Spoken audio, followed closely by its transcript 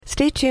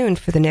Stay tuned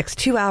for the next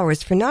 2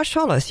 hours for Nash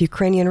Holos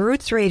Ukrainian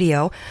Roots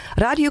Radio,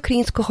 Radio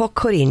Ukrainskoho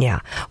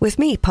Korenia, with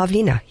me,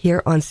 Pavlina,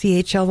 here on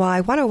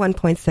CHLY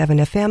 101.7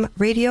 FM,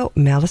 Radio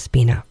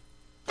Malaspina.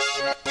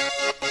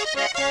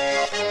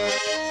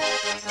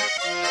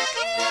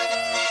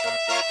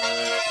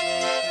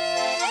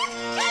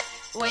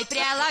 Ой,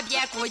 пряла б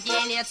я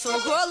куділецу,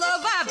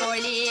 голова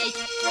боліть.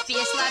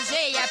 Пішла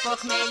вже я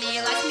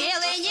похмеліла,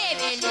 сміли не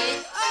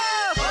веліть.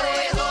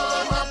 Ой, го,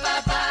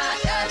 папа,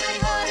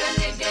 кажуть, горе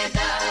не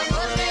біда,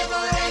 може,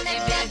 горе не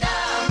біда,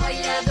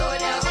 моя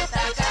доля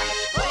отака.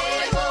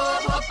 Ой, го,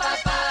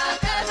 папа,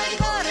 кажуть,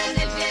 горе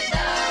не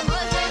біда,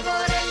 може,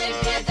 горе не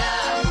біда,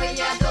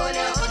 моя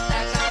доля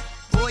отака.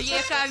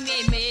 Поїхав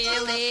мій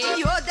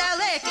милий у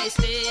далекий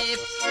степ,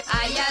 а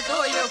я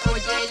долю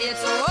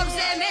куділецу об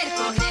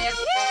земельку греб.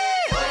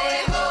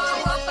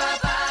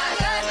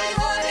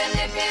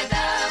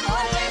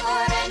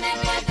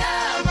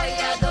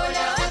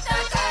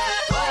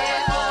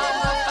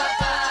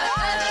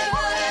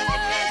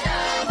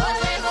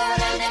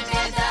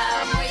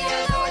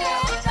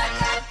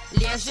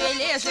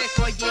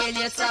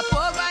 Поділиться,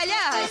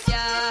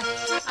 поваляйся,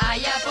 а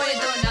я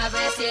пойду на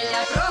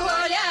весілля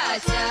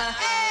прогуляться.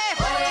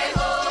 Ой,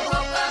 го,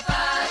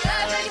 папа,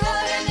 кажуть,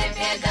 горе не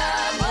біда,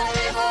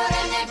 може,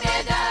 горе не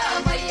біда,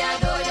 моя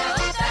доля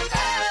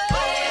отака.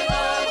 Ой,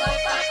 го,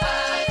 папа,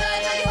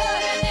 кажуть,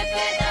 горе не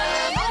біда,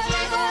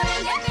 може, горе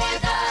не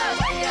біда,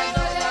 моя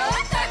доля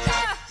отака.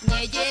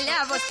 Неділя,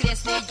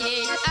 воскресний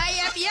день, а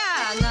я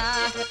п'яна,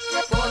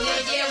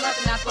 понеділок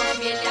на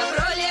похмілля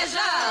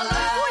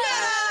пролежала.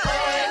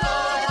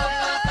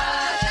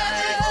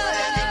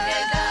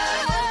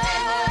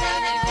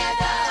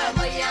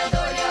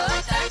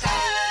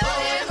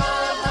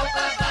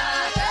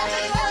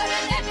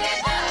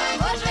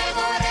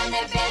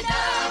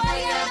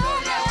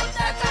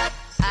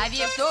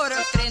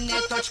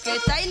 Точки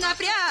та й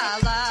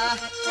напряла,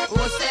 у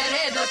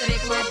середу 3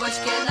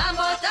 клубочки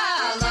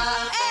намотала.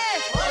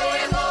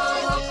 Ой, го,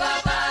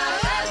 папа,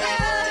 кажуть,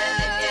 горе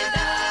не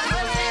біда,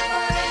 може,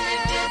 горе не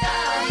біда,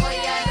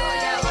 моя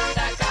доля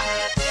отака.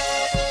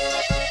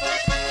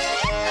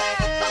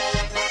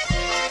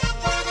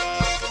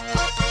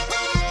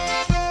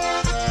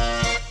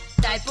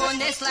 Та й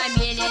понесла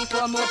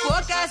міленькому,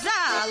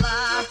 показала,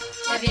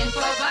 він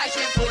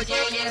побачив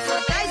куділецу,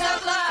 та й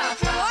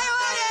заплакав.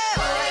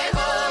 Ой,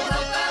 го,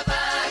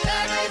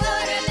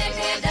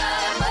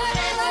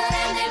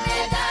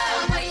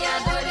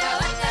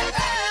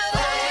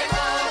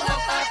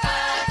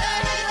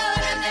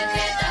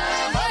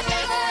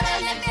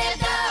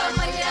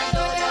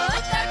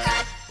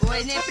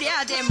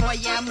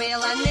 моя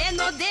мила, не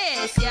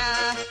нудися,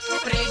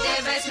 прийде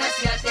весна,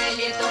 святе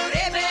літо,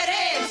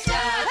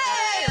 приберемся.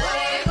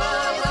 Ой, го,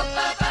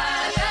 папа,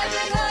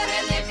 кажуть, горе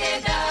не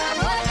біда,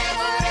 може,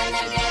 горе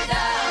не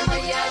біда,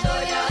 моя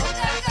доля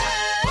отака.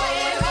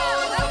 Ой, го,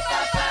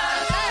 папа,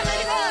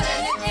 кажуть, горе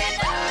не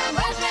біда,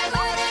 може,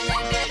 горе не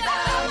біда,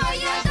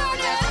 моя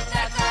доля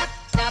отака.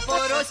 Та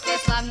порости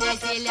славне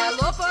зілля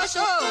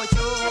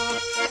лопошочу,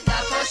 та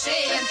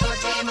пошиєм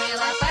тобі,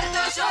 мила,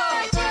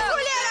 фартошочу.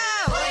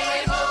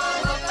 Ой, го,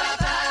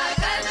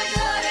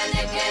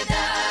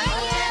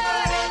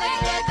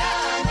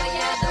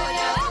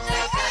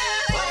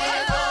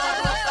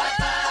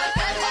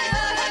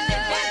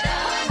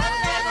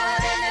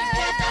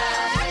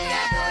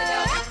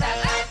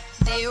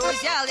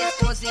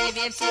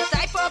 всі та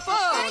й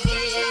попові,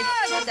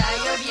 та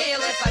й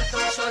об'їли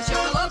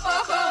фартушочок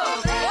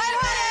лопохові.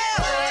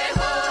 Ой,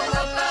 го,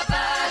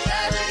 папа,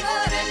 кажуть,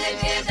 горе не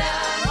біда,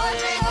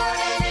 може,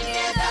 горе не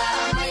біда,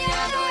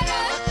 моя доля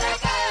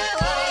отака.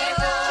 Ой,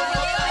 го,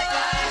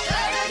 папа,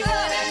 кажуть,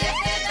 горе не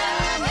біда,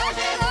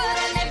 може,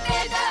 горе не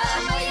біда,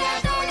 моя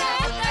доля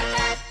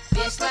отака.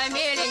 Пішла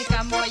миленька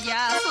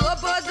моя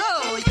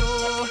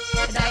слободою,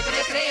 та й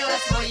прикрила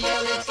свої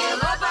литки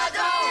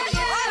лободою.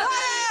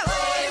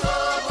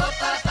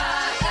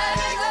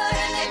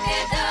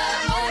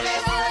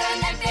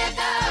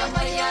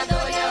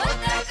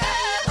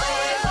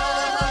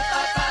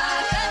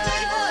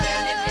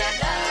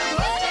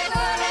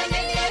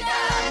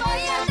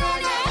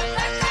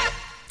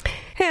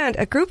 And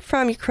a group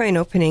from Ukraine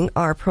opening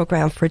our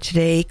program for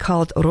today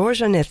called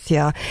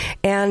Rozhanetsia,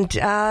 and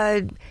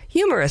a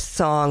humorous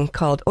song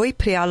called Oi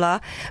Priala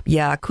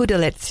Ya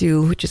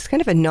Kudaletsu, which is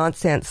kind of a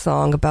nonsense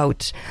song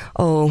about,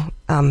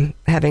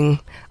 having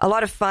a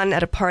lot of fun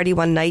at a party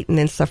one night and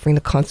then suffering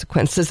the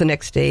consequences the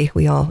next day.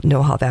 We all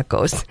know how that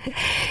goes.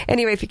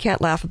 Anyway, if you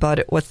can't laugh about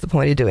it, what's the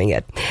point of doing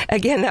it?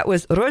 Again, that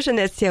was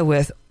Rozhanetsia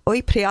with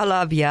Oi Priala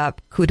Ya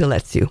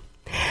Kudaletsu.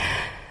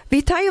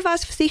 Вітаю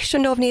вас всіх,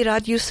 шановні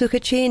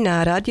радіослухачі,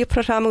 на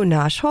радіопрограму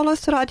 «Наш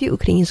голос» Радіо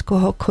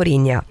Українського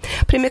Коріння.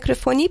 При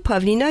мікрофоні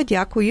Павліна,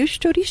 дякую,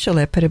 що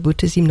рішили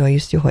перебути зі мною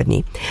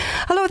сьогодні.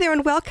 Hello there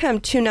and welcome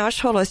to Nash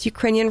Holos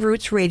Ukrainian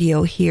Roots Radio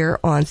here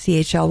on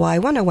CHLY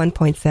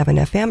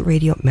 101.7 FM,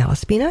 Radio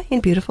Malaspina in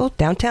beautiful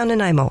downtown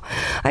Nanaimo.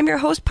 I'm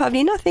your host,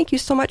 Pavlina. Thank you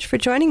so much for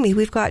joining me.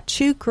 We've got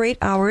 2 great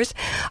hours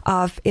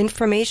of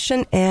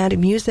information and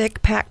music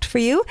packed for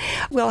you.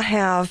 We'll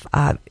have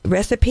a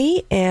recipe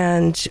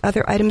and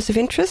other items items of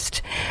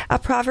interest, a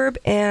proverb,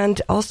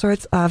 and all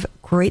sorts of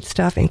great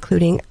stuff,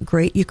 including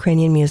great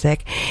Ukrainian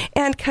music.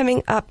 And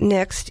coming up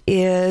next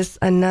is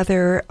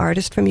another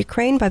artist from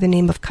Ukraine by the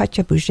name of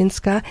Katya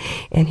Buzhinska,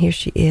 and here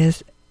she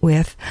is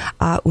with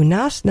 «У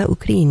нас на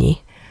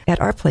Україні», at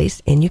our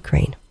place in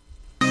Ukraine.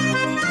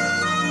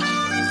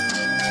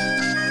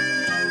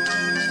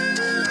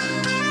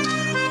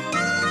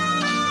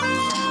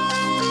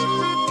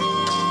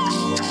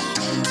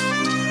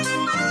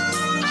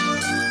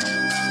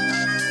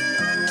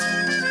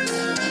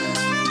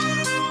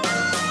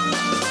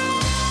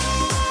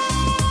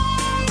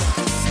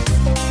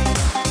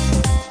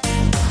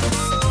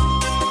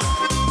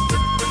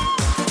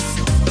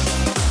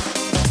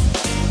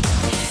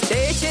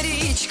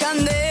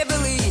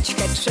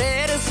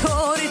 Через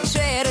гори,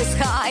 через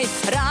хай,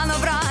 рано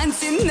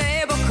вранці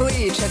небо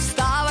кличе,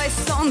 вставай,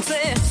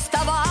 сонце,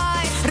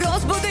 вставай,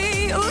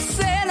 розбуди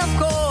усе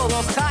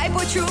навколо, хай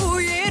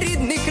почує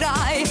рідний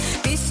край,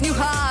 пісню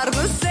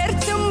гарну,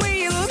 серцю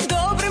милу,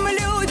 добрим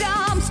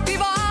людям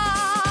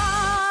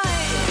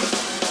співай.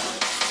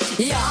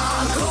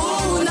 Як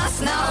у нас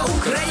на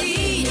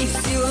Україні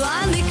всі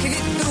лани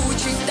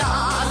квітучі,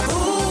 так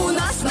у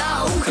нас на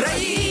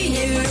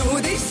Україні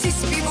люди всі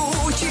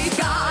співучі,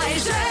 хай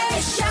же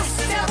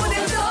щастя буде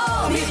в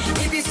домі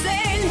і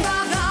пісень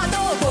багато,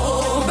 бо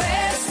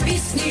без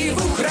пісні в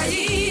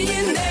Україні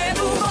не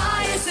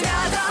буває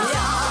свята.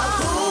 Як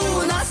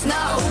у нас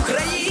на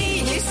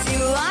Україні всі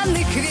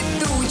лани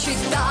квітучі,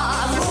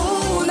 так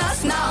у нас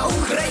на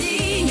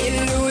Україні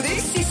люди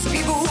всі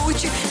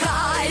співучі,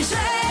 хай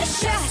же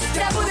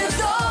щастя буде в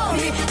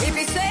домі і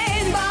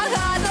пісень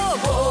багато,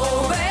 бо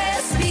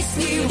без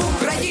пісні в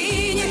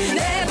Україні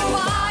не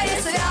буває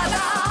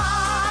свята.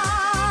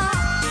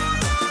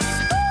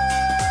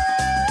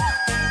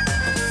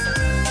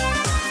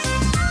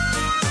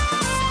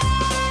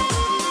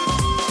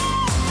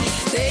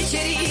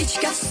 Тече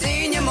річка в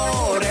синє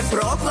море,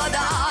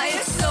 прокладає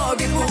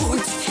собі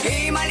путь,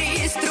 і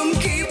малі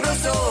струмки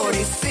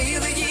прозорі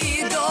сили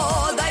їй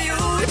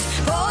додають.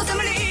 По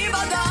землі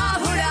вода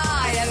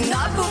гуляє,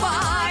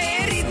 напуває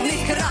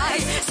рідний край,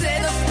 все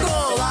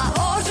довкола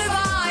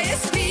оживає,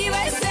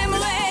 співай,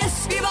 земле,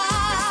 співай.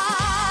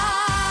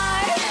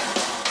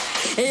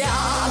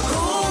 Як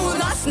у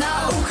нас на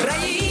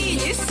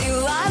Україні всі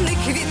лани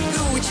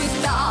квітучі,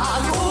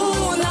 так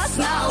у нас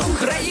на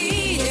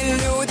Україні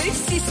люди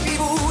всі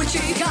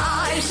співучі,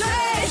 хай же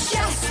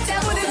щастя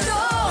буде в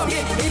домі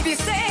і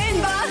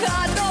пісень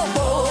багато,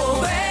 бо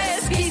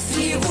без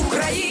пісні в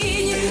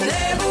Україні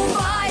не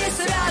буває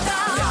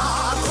свята.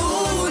 Як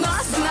у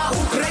нас на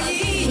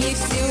Україні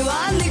всі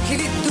лани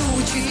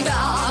квітучі,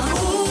 так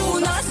у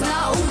нас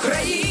на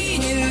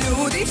Україні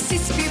люди всі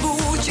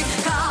співучі,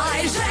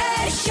 хай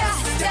же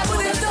щастя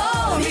буде в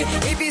домі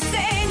і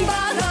пісень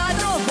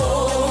багато,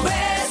 бо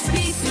без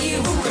пісні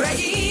в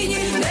Україні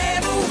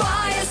не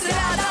буває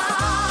свята.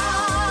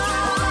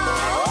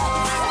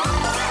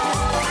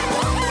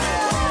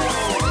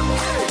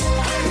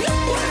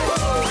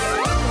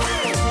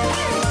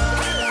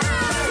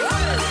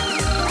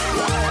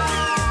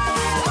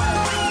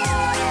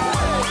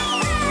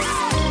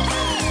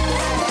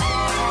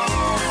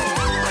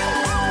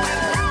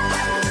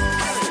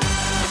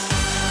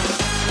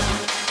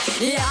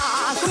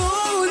 Як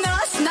у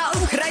нас на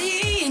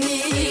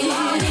Україні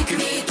лани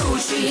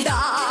квітучі,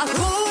 так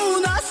у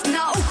нас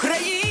на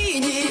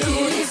Україні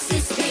люди всі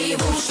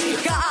співучі,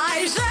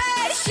 хай же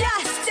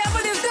щастя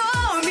буде в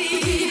домі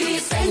і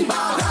пісень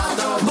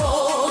багато, бо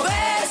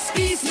без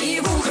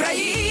пісні в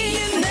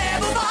Україні не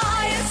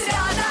буває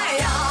свята.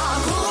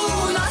 Як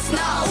у нас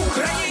на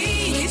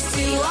Україні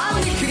всі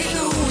лани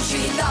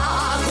квітучі,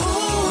 так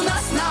у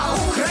нас на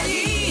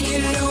Україні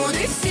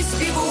люди всі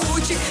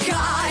співучі,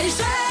 хай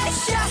же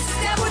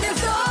щастя буде в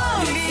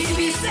домі і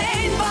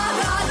пісень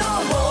багато,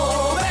 бо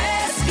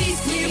без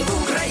пісні в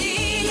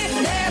Україні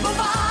не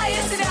буває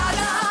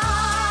свята.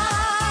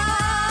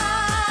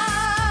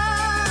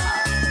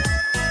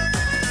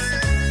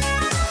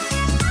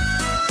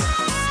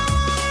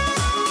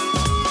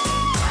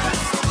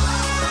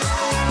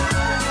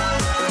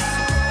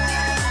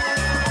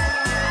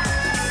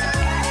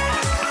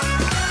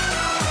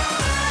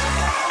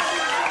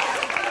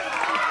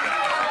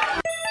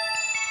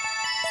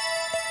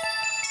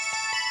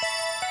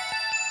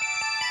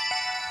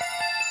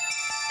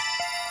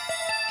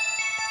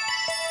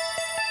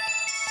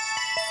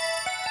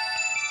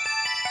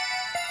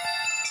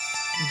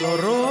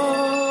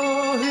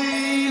 Дороги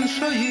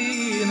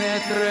іншої не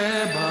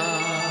треба,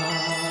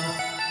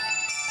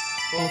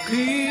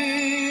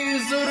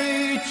 поки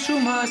зорить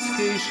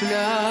чумацький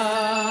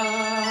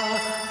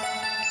шлях.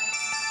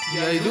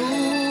 Я йду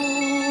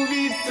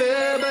від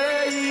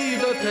тебе і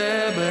до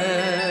тебе,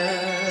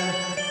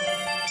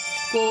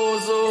 по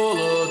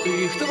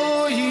золотих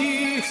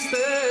твоїх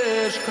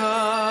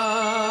стежках.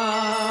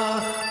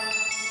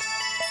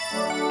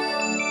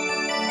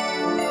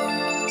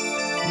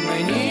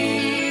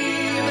 Мені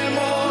не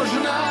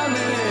можна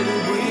не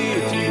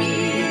любити,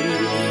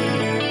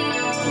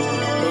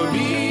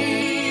 тобі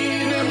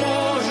не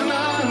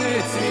можна не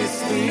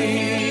цвісти.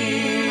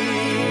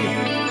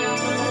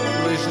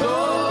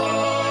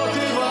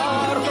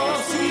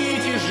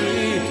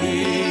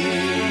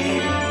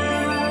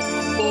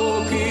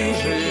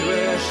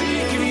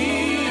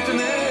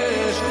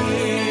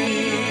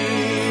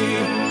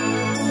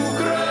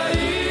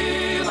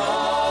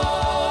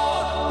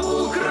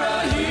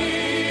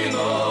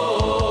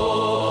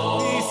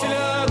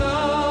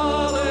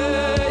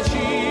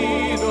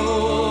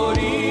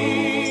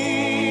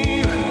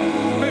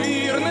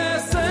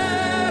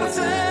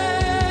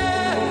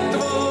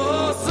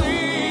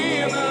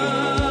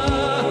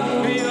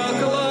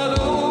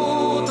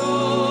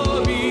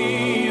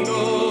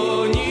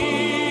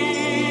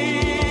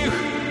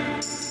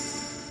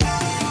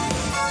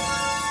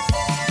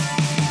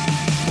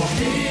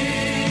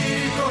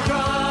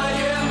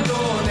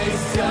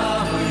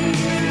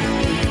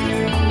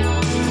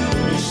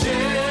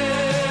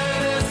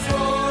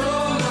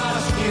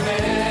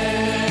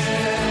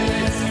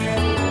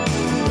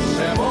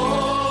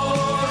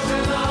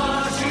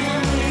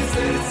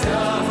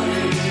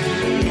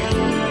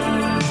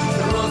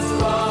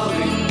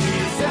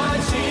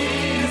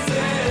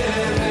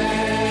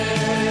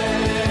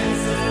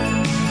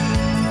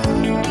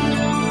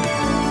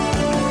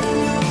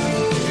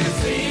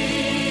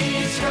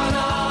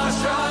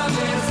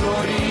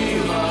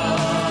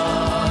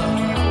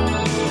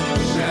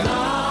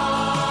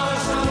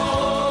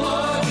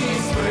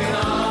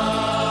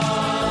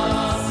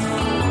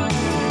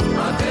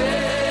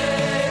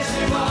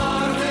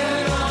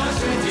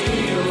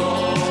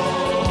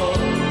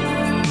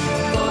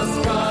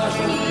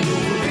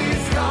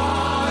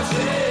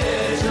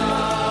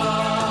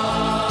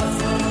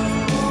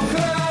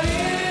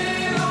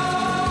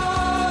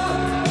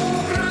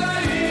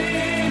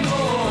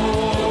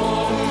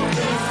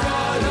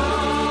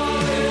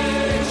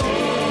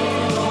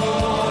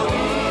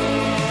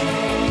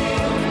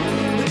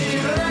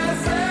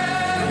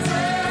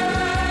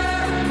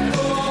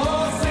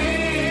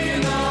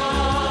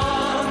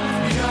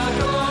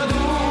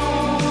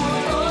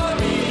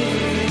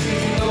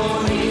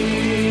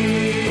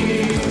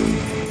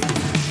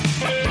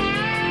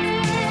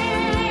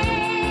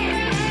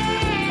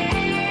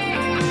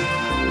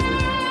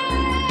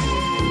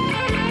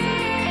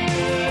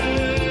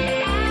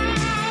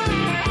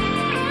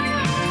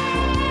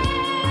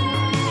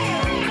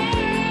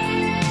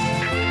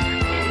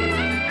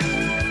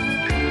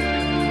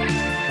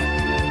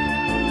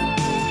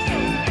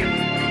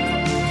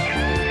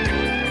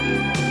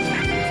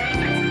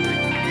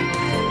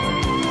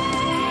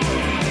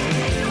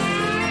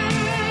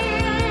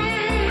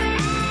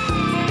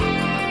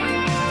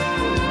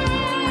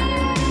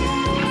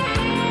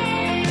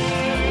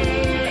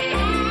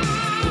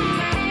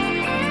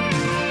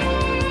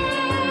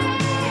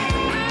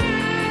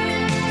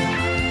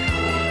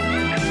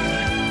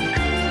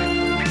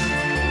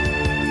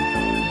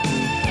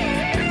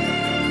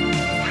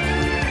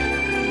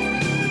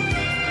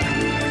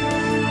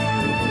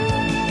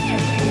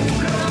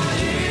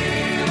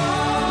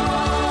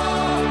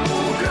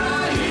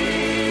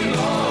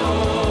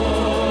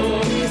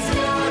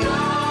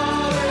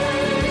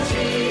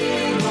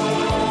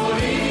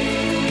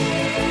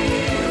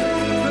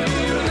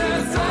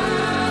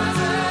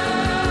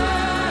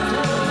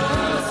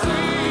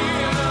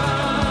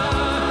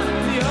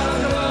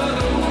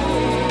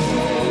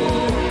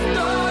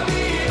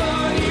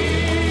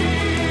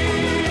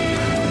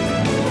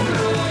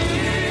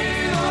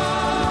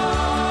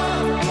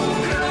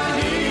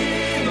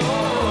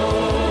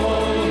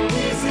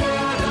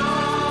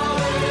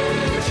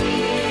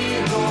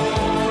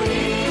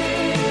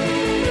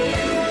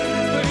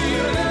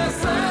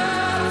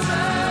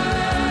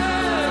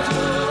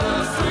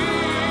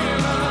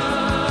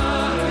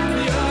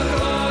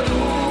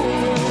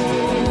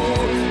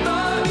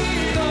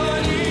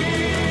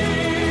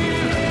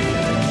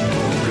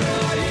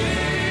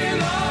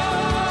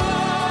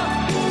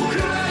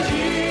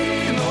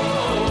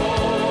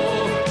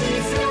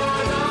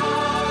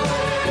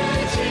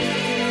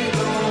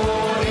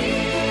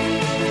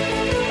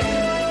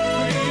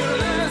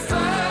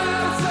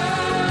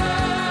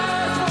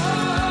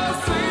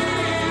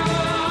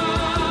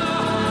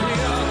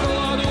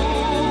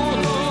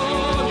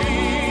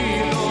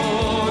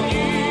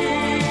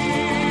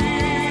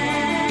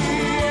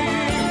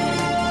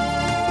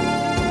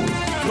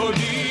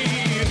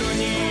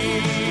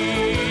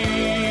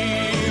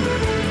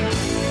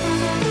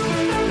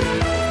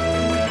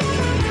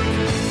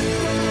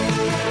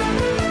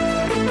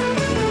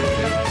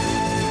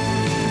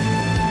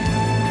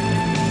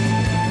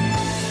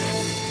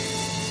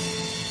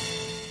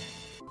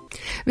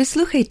 Ви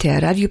слухаєте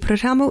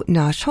радіопрограму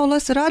 «Наш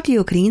голос»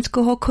 Радіо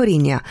Українського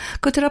коріння,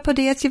 котра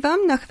подається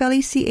вам на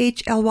хвилі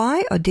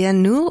CHLY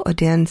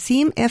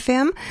 1017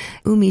 FM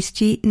у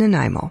місті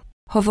Нанаймо.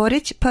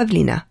 Говорить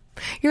Павліна.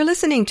 You're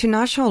listening to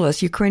Nash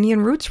Holos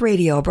Ukrainian Roots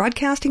Radio,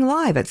 broadcasting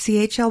live at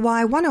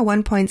CHLY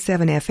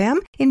 101.7 FM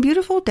in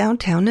beautiful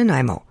downtown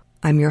Nanaimo.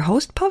 I'm your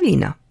host,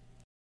 Pavlina.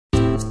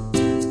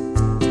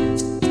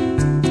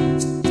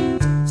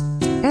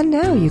 And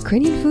now,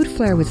 Ukrainian Food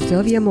Flair with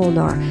Sylvia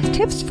Molnar.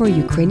 Tips for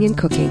Ukrainian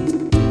cooking.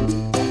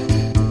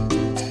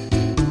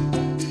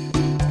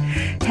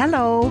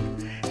 Hello.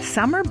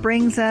 Summer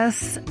brings us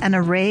an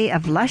array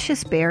of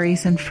luscious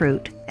berries and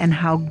fruit, and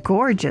how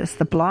gorgeous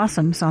the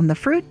blossoms on the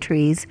fruit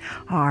trees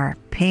are,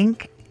 pink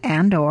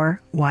and or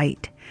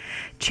white.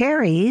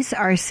 Cherries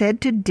are said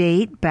to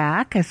date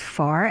back as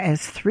far as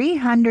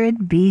 300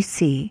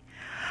 BC.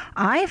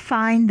 I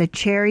find the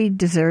cherry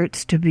desserts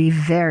to be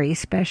very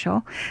special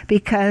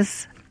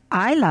because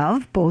I love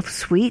both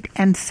sweet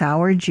and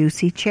sour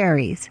juicy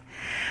cherries.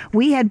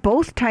 We had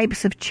both types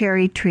of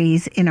cherry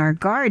trees in our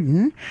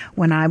garden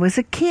when I was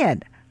a kid.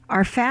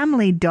 Our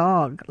family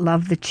dog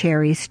loved the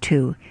cherries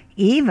too,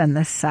 even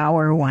the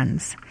sour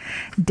ones.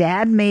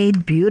 Dad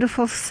made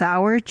beautiful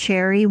sour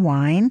cherry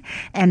wine,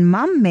 and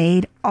Mum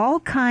made all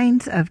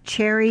kinds of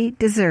cherry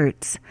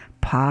desserts,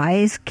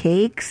 pies,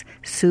 cakes,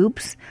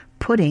 soups,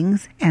 puddings,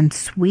 and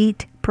sweet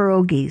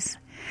pierogies.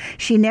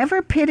 She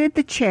never pitted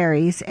the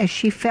cherries as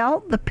she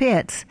felt the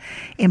pits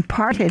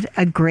imparted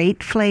a great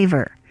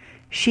flavor.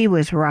 She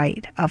was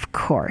right, of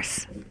course.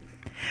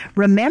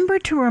 Remember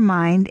to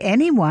remind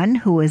anyone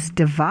who is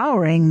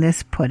devouring this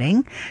pudding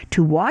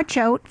to watch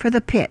out for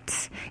the pits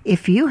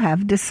if you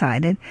have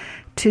decided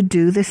to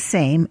do the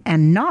same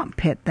and not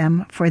pit them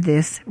for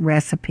this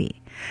recipe.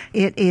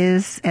 It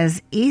is as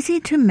easy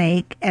to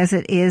make as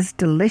it is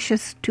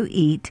delicious to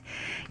eat,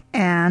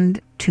 and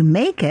to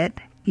make it,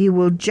 you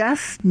will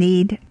just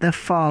need the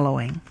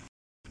following: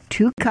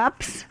 2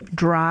 cups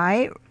dry,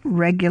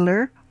 regular,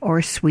 or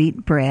sweet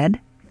bread,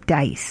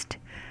 diced.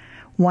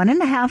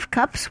 1.5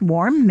 cups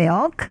warm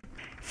milk,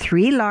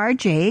 3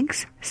 large eggs,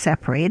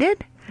 separated,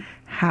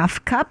 1/2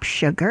 cup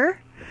sugar,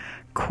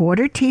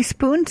 1/4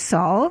 teaspoon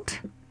salt,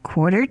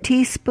 1/4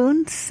 teaspoon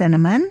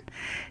cinnamon,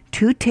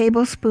 2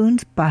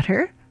 tablespoons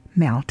butter,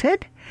 melted,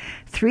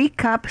 3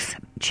 cups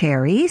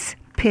cherries,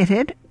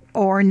 pitted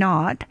or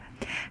not,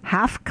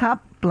 1/2 cup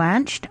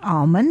blanched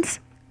almonds,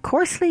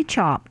 coarsely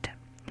chopped.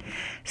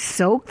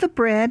 Soak the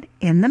bread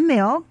in the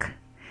milk.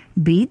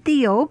 Beat the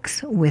yolks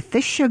with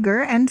the sugar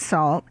and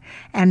salt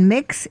and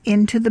mix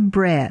into the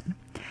bread.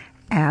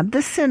 Add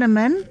the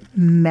cinnamon,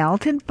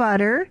 melted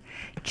butter,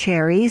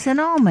 cherries, and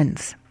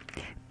almonds.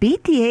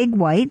 Beat the egg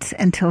whites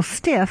until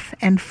stiff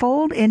and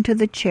fold into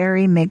the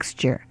cherry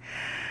mixture.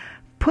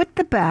 Put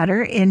the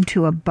batter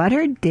into a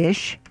buttered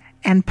dish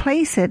and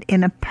place it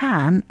in a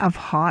pan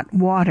of hot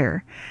water.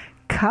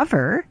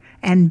 Cover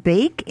and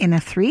bake in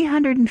a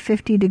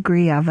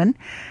 350-degree oven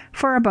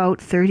for about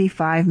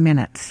 35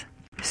 minutes.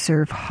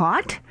 Serve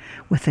hot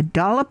with a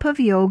dollop of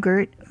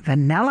yogurt,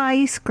 vanilla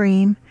ice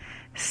cream,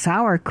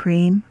 sour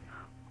cream,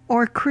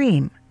 or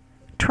cream.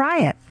 Try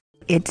it.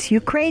 It's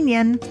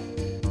Ukrainian.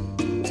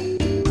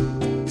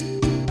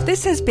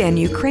 This has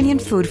been Ukrainian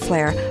Food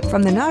Flair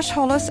from the Nash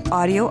Holos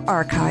Audio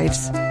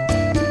Archives.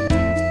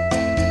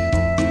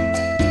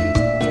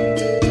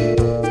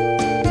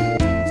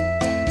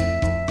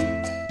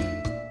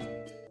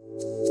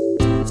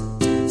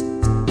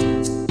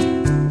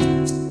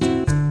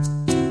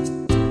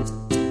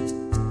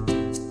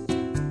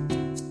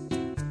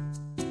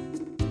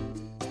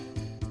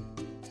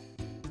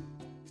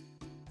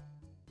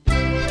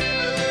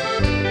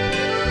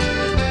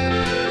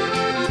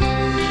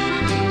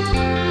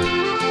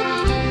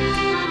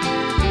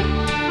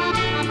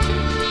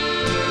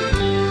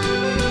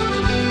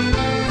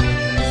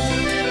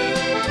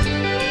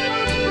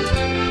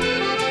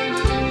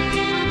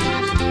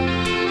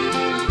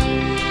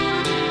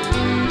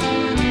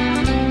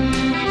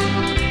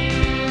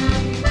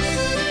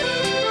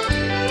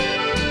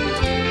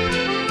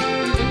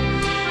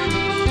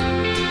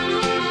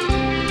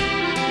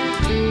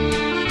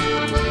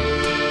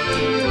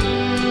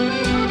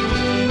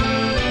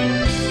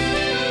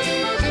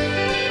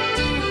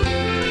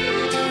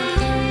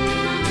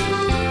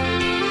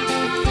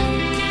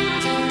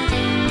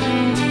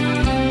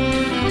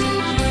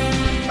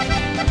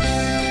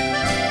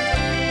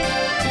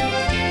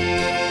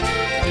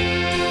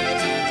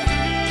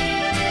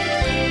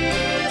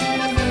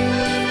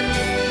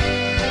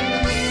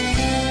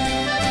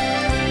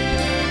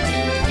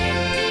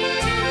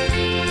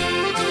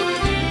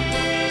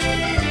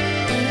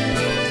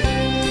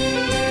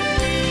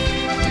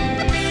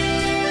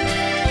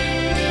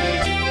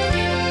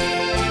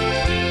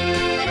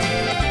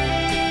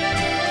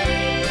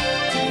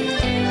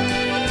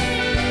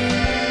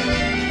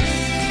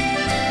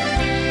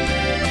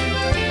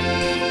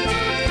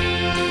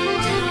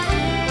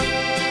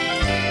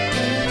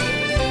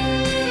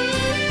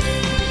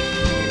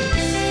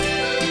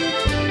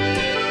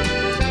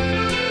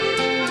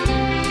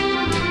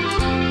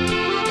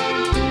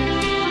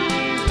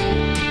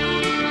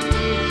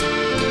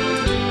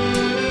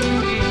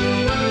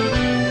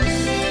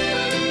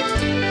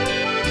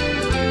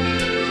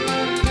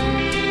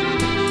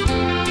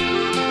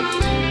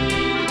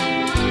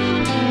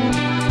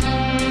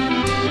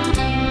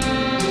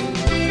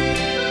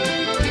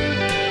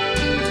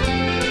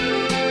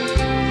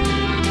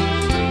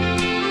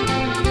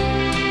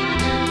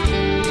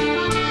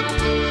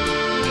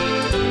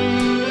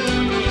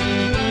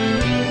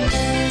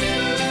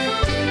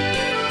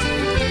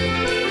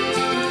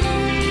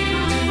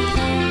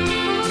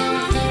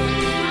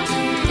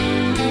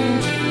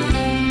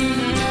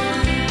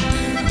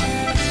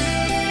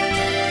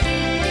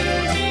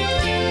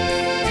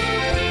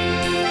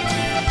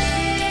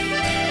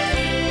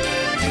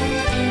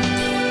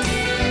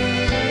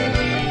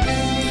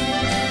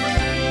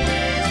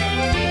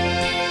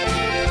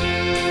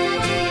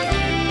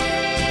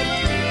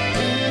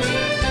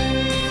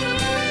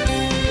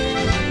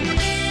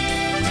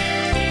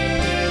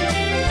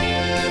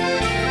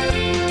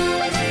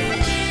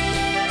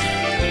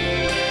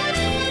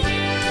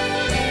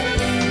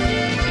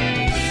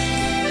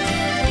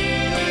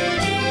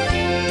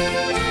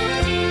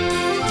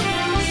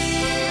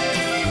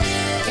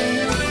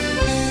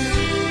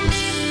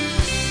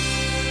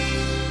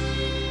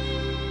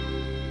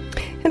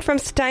 from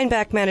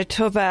Steinbach,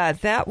 Manitoba.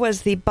 That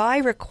was the By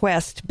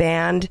Request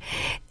Band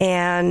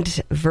and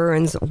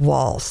Vern's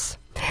Waltz.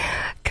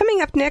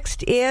 Coming up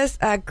next is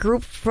a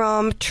group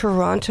from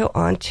Toronto,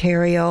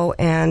 Ontario,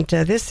 and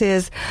this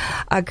is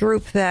a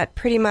group that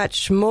pretty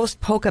much most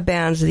polka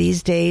bands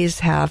these days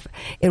have,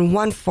 in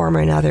one form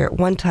or another,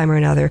 one time or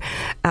another,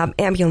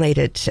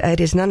 emulated. It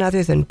is none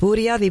other than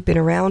Buria. They've been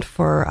around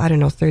for,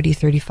 30,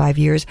 35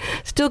 years,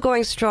 still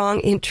going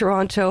strong in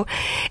Toronto,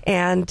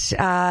 and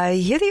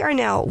here they are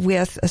now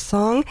with a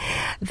song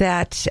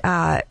that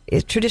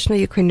is traditional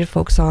Ukrainian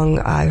folk song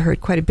I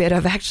heard quite a bit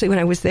of, actually, when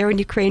I was there in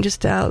Ukraine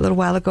just a little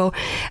while ago.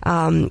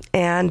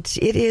 And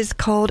it is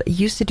called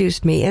You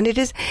Seduced Me. And it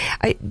is,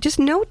 I just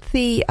note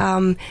the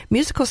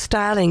musical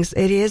stylings.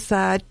 It is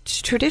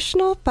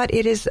traditional, but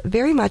it is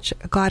very much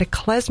got a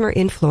klezmer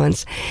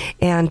influence.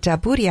 And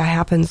Buria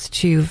happens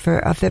to,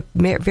 for the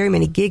very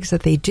many gigs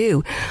that they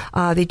do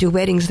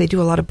weddings, they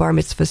do a lot of bar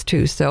mitzvahs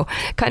too. So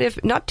kind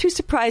of not too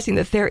surprising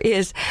that there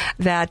is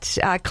that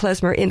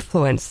klezmer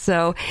influence.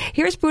 So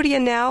here's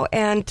Buria now,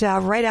 and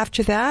right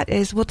after that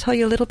we'll tell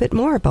you a little bit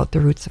more about the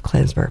roots of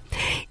klezmer.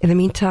 In the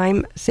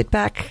meantime, sit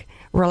back,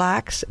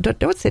 relax.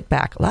 Don't sit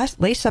back.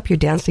 Lace up your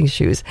dancing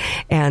shoes,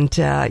 and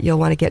you'll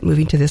want to get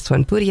moving to this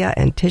one. Buria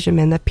and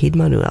Tijamena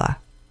Pidmanula.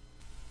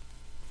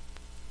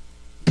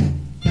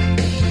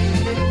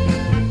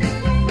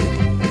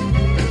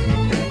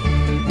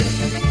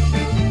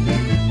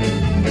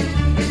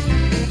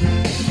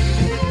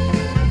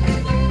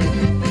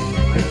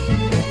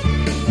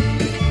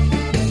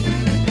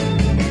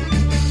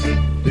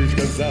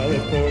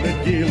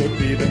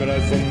 Підем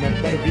разом на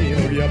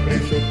барвінок, я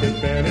прийшов,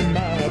 тебе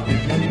нема,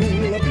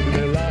 підманула,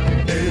 підвела,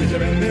 ти же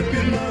мене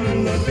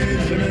підманула, ти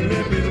же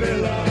мене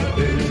підвела,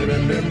 ти же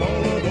мене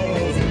молодого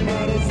з ума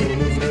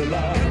розуму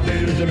звела,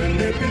 ти же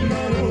мене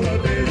підманула,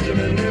 ти же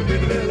мене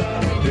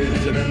підвела, ти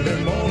же мене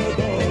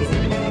молодого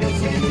з ума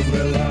розуму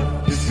звела.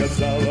 Ти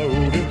сказала у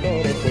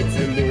вівторок,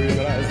 поцілуєм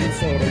разом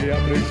сорок, я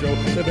прийшов,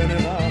 тебе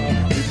нема,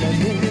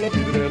 підманула,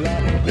 підвела,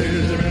 ти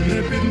же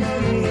мене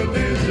підманула,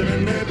 ти же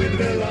мене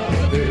підвела,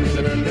 ти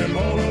же мене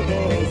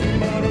молодого з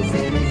ума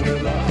розуму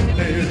звела,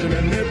 ти же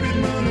мене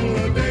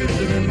підманула, ти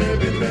же мене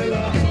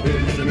підвела, ти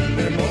же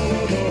мене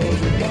молодого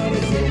з ума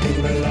розуму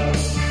звела.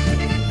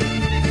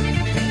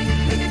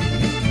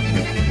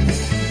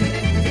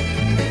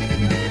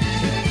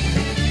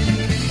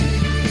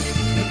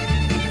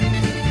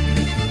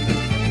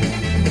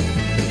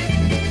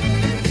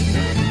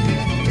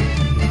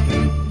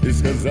 Ти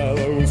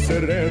сказала у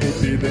середу,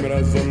 підем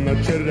разом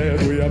на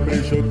череду, я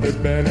прийшов,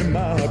 тебе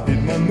нема,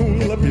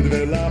 підманула,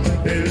 підвела,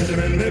 ти же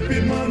мене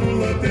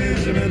підманула, ти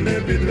же мене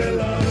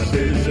підвела,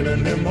 ти же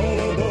мене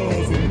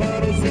молодого з ума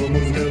розуму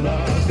звела,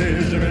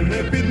 ти же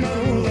мене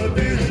підманула,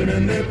 ти же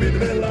мене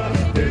підвела,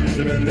 ти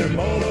же мене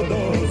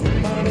молодого з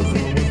ума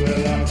розуму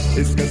звела.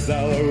 Ти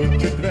сказала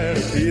у четвер,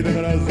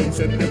 підем разом,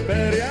 це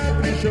тепер я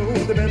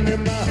прийшов, тебе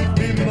нема,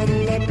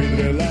 підманула,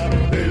 підвела,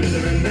 ти же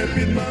мене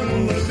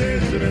підманула, ти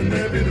же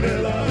мене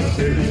підвела,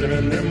 ти же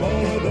мене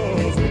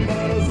молодого з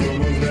ума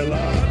розуму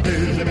звела, ти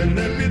же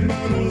мене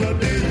підманула,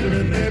 ти же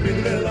мене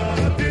підвела,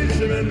 ти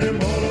же мене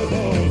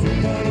молодого з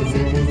ума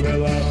розуму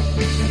звела.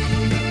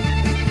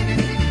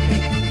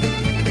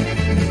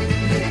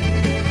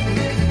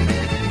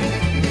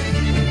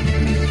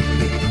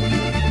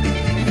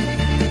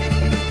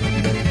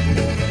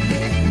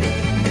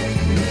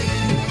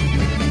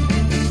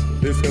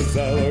 Ти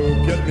сказала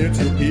у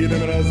п'ятницю,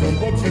 підем разом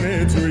по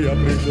пшеницю, я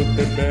прийшов,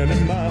 тебе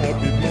нема,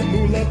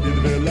 підманула,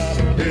 підвела,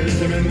 ти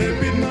же мене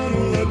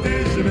підманула, ти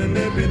же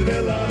мене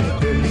підвела,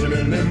 ти же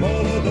мене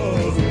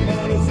молодого з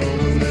ума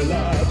розуму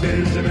звела, ти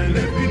же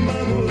мене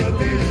підманула,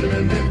 ти же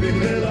мене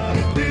підвела,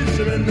 ти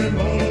же мене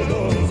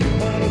молодого з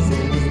ума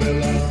розуму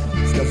звела.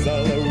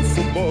 Сказала у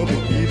суботу,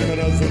 підем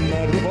разом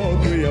на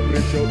роботу, я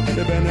прийшов,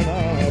 тебе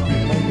нема,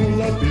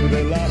 підманула,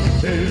 підвела,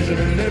 ти же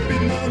мене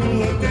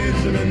підманула, ти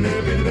же мене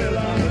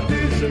підвела, ти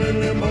же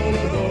мене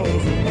молодого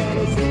з ума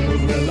розуму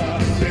звела,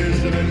 ти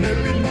же мене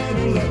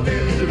підманула, ти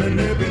же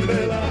мене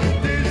підвела,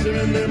 ти же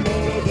мене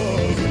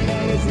молодого з ума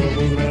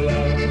розуму звела.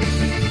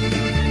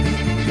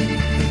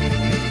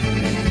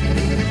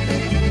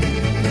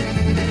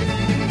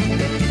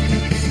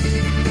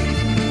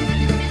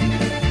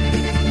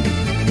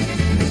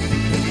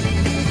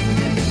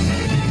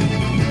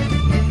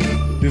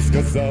 Ти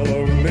сказала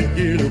в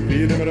неділю,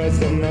 підем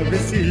разом на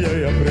весілля,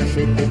 я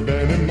прийшов,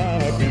 тебе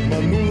нема,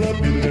 підманула,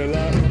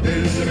 підвела, ти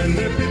же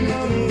мене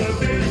підманула,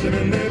 ти же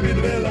мене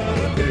підвела,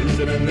 ти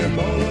же мене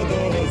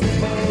молодого з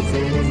ума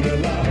розуму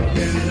звела,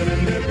 ти же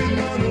мене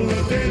підманула,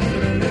 ти же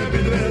мене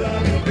підвела,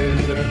 ти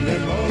же мене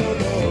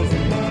молодого з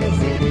ума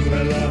розуму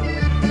звела.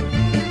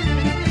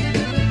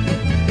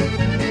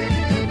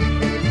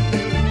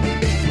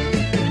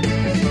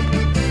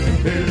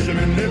 Ти же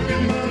мене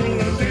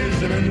підманула, ти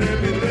же мене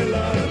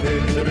підвела, ти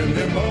же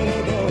мене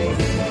молодого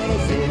з ума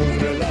розуму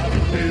звела,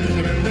 ти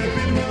же мене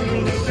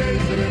підманула, ти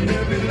же мене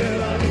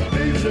підвела,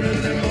 ти же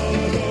мене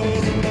молодого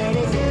з ума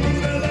розуму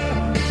звела.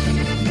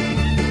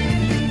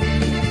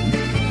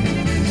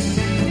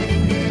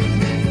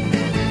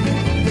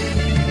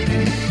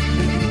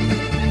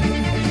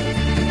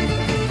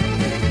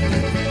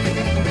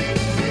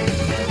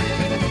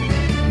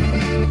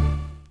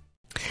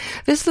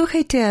 Ви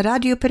слухаєте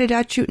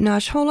радіопередачу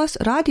 «Наш голос»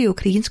 Радіо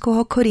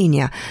Українського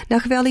коріння на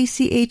хвилі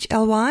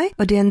CHLY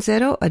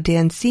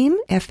 1017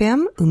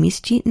 FM у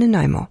місті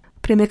Нанаймо.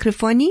 При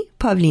мікрофоні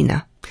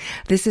Павліна.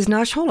 This is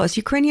Nash Holos,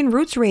 Ukrainian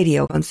Roots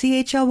Radio on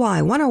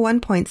CHLY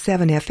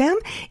 101.7 FM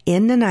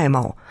in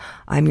Nanaimo.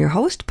 I'm your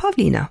host,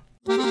 Pavlina.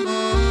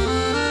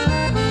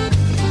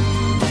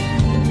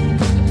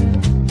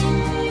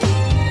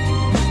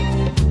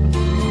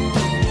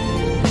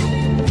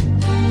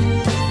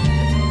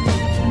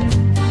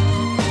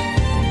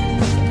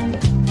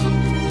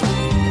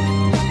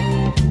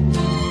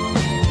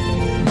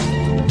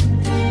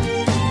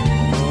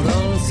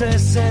 Gorące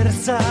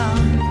serca,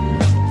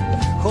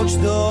 choć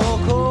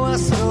dookoła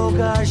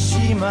sroga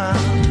zima,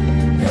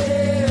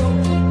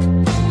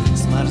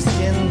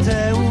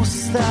 zmarznięte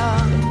usta,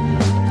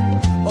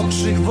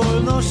 okrzyk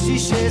wolności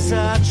się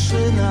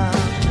zaczyna.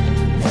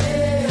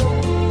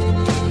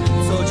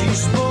 Co dziś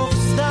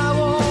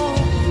powstało,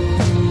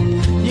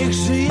 niech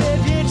żyje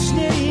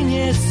wiecznie i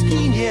nie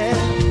zginie.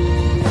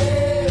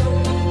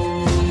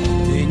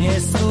 Ty nie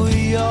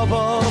stój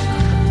obok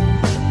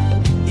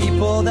i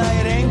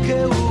podaj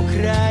rękę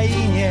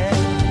Ukrainie.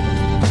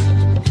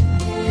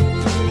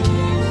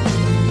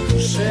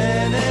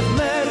 Że nie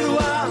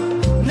wmerła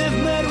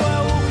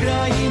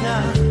Ukraina,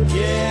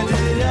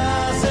 kiedy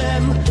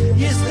razem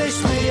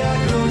jesteśmy jak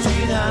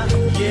rodzina.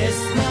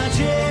 Jest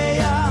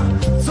nadzieja,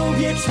 co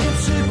wiecznie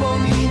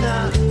przypomina,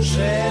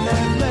 że nie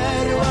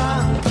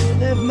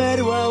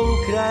wmerła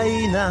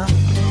Ukraina.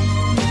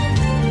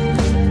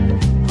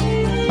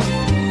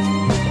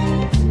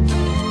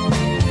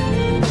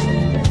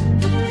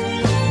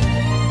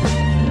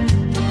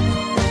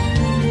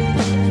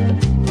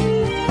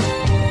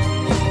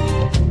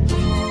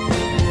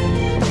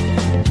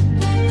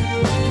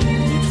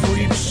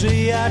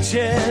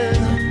 Przyjaciel,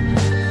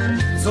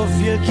 co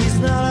wielki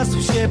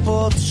znalazł się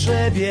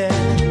potrzebie,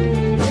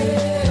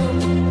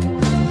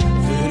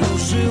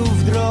 wyruszył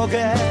w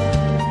drogę,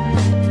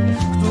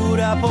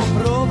 która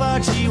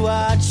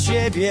poprowadziła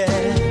ciebie.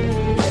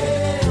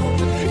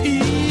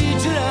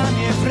 Idź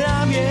ramię w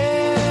ramię,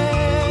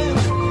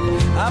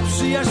 a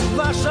przyjaźń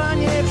wasza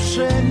nie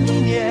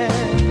przeminie.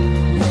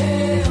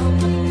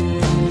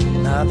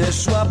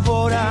 Nadeszła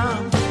pora,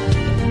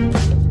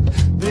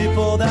 by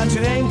podać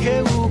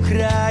rękę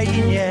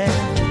Ukrainie.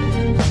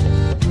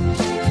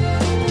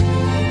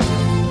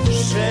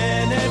 Że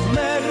nie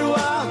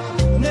wmerła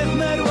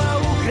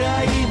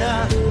Ukraina,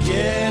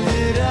 kiedy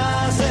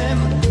razem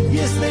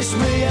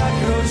jesteśmy jak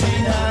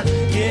rodzina.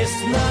 Jest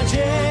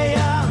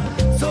nadzieja,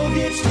 co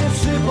wiecznie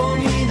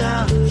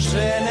przypomina,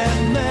 że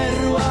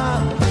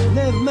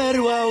nie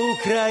wmerła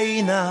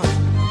Ukraina.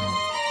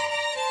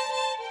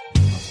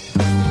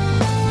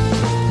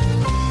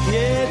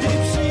 Kiedy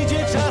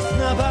przyjdzie czas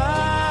na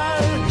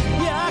bal,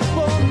 jak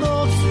po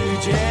nocy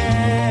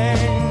dzień,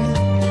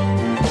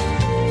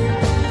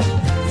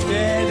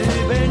 wtedy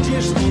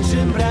będziesz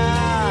niczym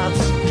brat,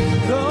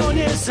 to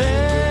nie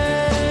sen.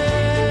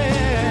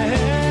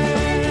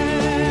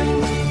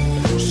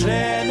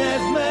 Że nie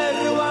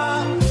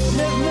wmerła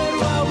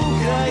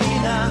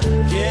Ukraina,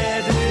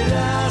 kiedy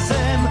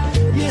razem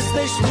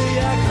jesteśmy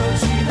jak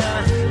rodzina.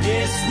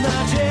 Jest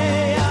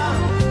nadzieja,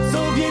 co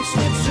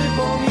wiecznie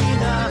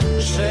przypomina,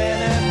 że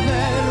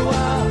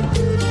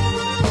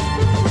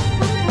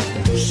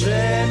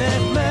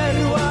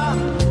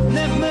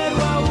nie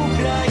wmerła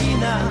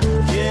Ukraina,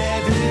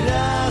 kiedy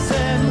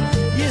razem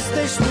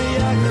jesteśmy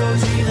jak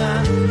rodzina.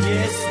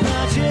 Jest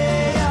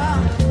nadzieja,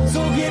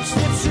 co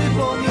wiecznie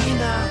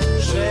przypomina,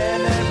 że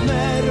nie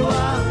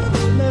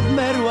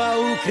wmerła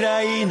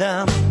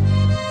Ukraina.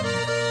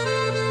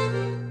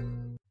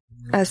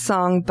 A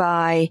song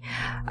by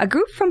a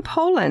group from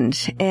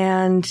Poland,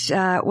 and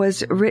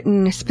was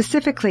written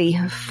specifically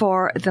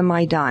for the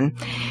Maidan.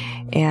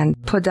 And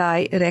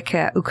Podaj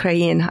Rękę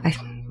Ukrain.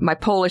 My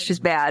Polish is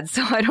bad,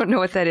 so I don't know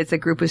what that is. The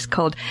group is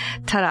called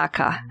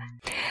Taraka.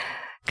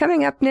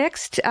 Coming up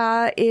next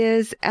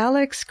is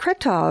Alex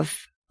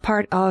Kretov,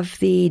 part of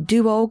the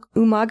duo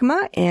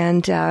Umagma,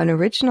 and an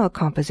original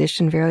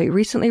composition very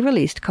recently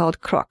released called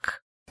Krok.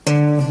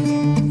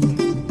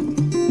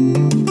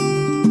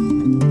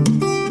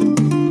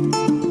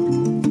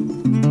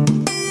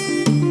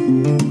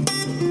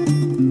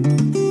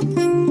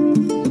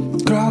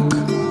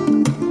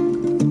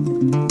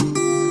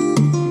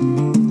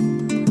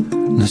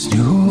 На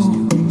снігу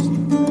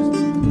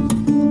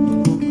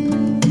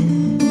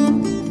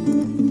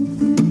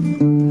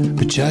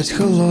печать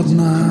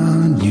холодна,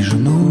 дні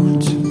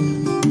женуть,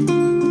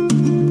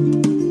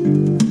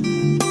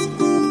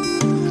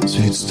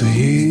 світ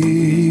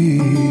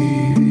стоїть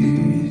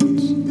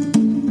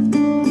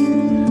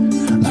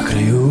на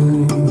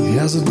краю,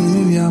 я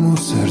задумав яму в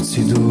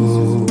серці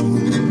йду,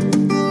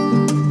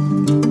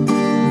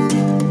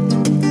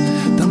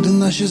 там, де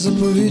наші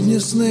заповідні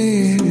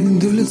сни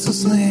дивляться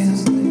сни.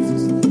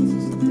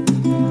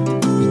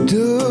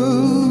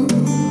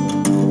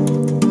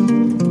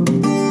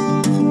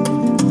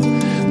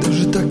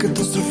 Дуже так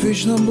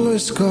катастрофічно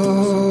близько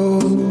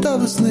до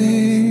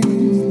весни.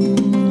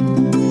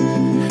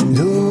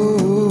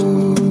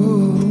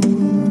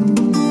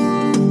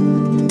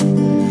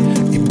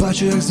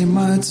 бачу, як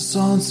знімається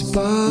сонце,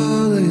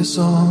 падає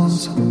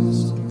сонце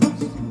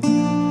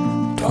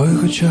в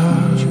твоїх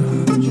очах,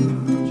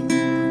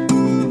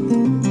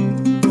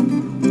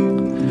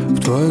 в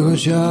твоїх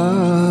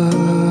очах.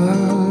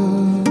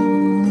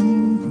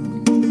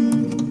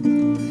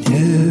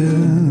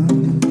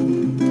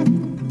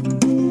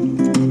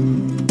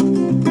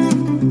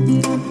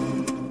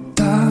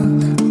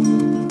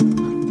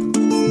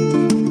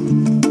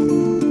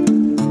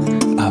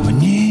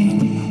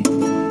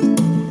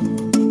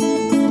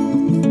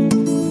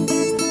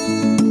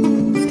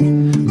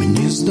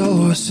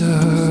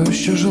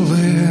 Що жили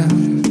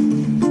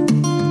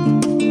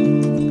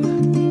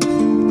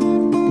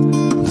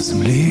на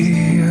землі,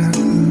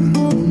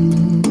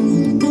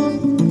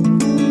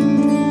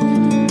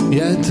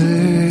 я й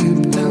ти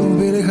не у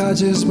білій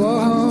хаті з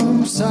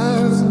Богом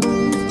все,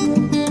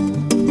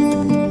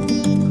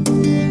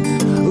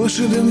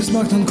 лише дивний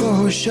смак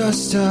тонкого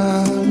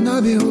щастя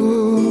на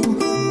бігу,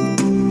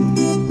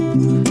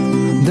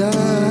 де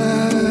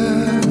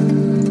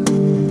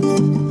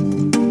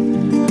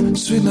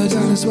світ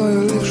надягне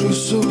свою ліпшу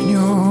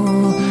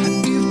сукню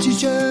і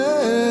втіче.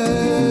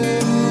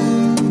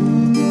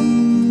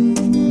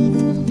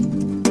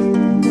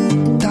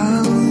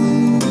 Там,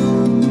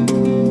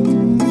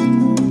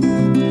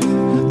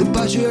 де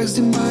бачу, як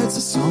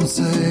здіймається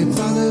сонце і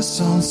падає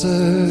сонце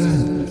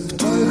в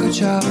твоїх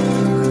очах,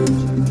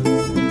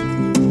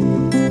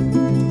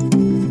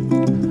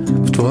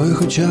 в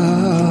твоїх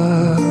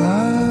очах.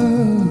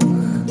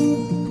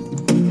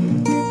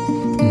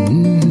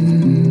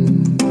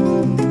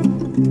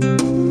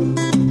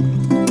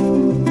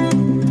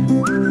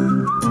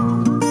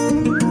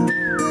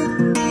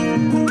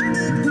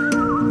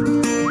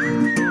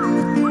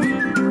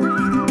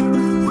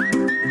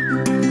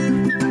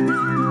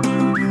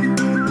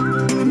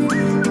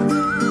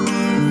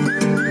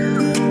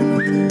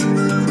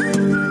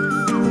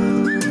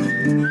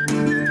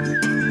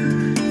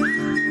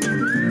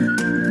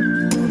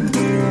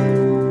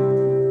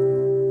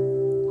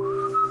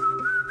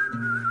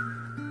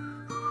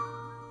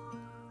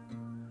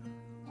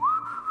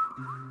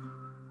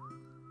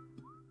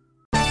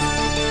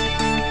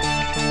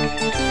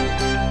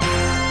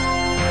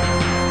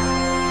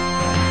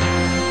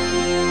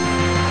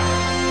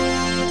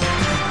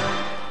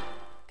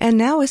 And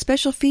now a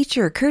special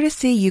feature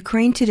courtesy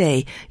Ukraine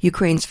Today,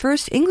 Ukraine's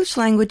first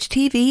English-language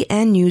TV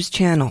and news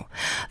channel.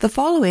 The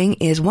following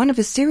is one of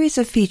a series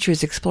of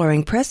features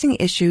exploring pressing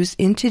issues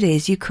in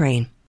today's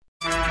Ukraine.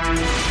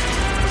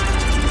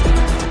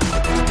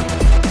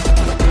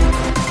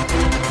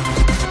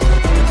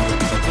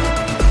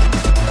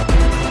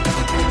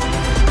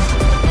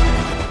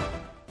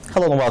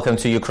 Hello and welcome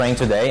to Ukraine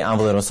Today. I'm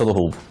Valery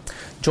Solohub.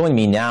 Join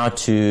me now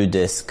to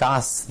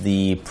discuss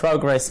the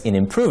progress in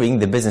improving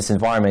the business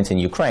environment in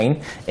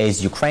Ukraine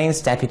is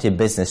Ukraine's Deputy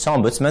Business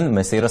Ombudsman,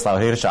 Mr.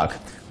 Yaroslav Ghirchak.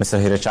 Mr.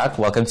 Ghirchak,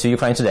 welcome to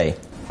Ukraine Today.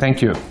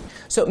 Thank you.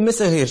 So,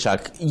 Mr.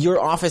 Ghirchak, your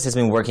office has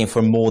been working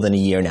for more than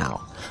a year now.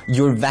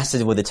 You're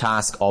vested with the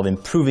task of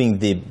improving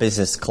the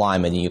business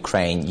climate in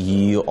Ukraine.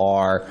 You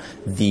are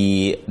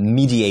the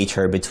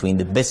mediator between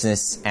the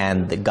business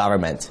and the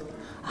government.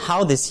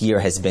 How this year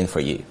has been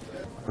for you?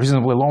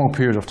 Reasonably long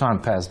period of time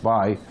passed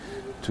by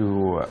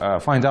to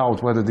find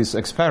out whether this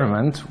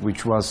experiment,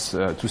 which was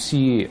to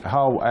see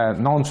how a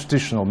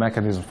non-traditional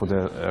mechanism for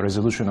the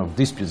resolution of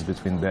disputes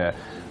between the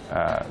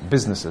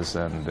businesses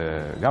and the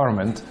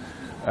government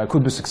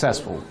could be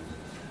successful.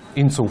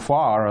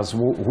 Insofar as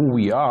who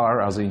we are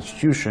as an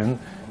institution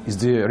is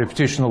the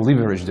reputational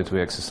leverage that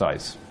we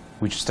exercise,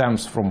 which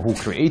stems from who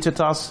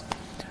created us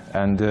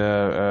and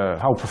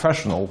how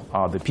professional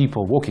are the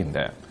people working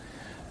there.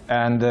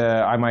 And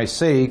I might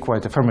say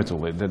quite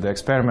affirmatively that the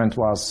experiment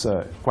was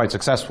quite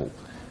successful.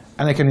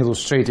 And I can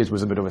illustrate it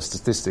with a bit of a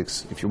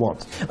statistics if you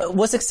want.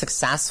 Was it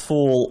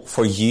successful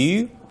for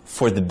you,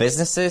 for the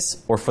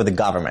businesses, or for the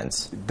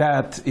government?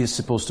 That is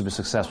supposed to be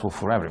successful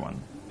for everyone.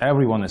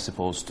 Everyone is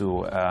supposed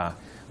to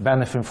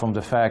benefit from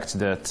the fact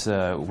that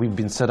we've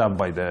been set up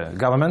by the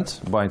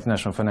government, by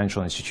international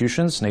financial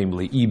institutions,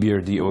 namely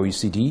EBRD, the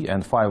OECD,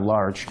 and 5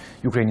 large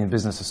Ukrainian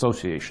business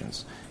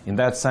associations. In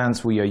that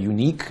sense, we are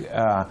unique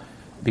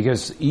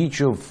because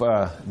each of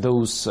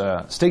those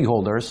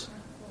stakeholders,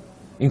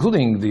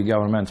 including the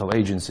governmental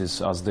agencies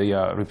as they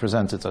are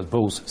represented at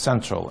both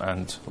central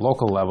and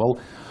local level,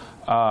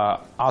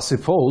 are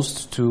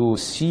supposed to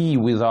see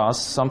with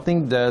us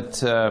something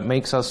that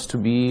makes us to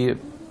be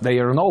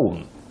their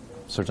own,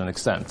 certain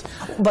extent.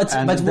 But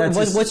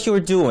what you're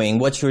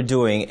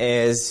doing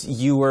is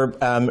you are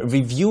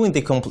reviewing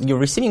you're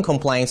receiving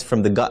complaints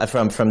from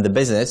the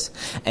business,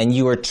 and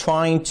you are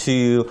trying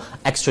to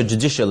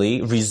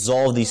extrajudicially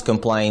resolve these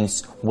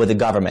complaints with the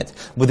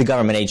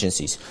government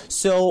agencies.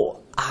 So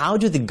how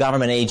do the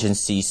government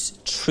agencies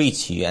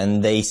treat you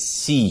and they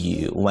see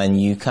you when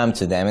you come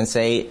to them and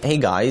say, hey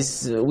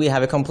guys, we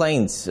have a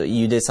complaint,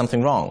 you did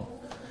something wrong?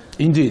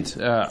 Indeed.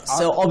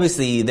 So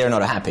obviously they're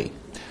not happy.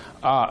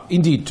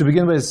 Indeed, to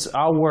begin with,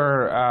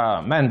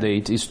 our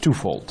mandate is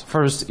twofold.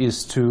 First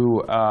is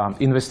to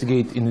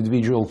investigate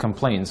individual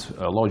complaints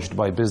lodged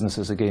by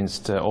businesses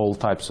against all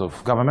types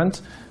of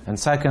government. And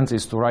second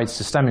is to write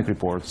systemic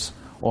reports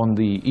on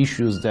the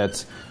issues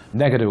that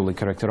negatively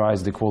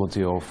characterize the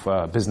quality of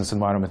business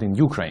environment in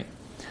Ukraine.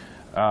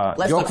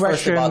 Let's talk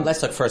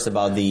first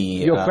about the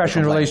your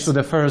question relates to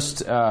the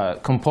first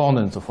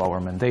component of our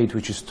mandate,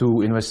 which is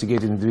to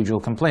investigate individual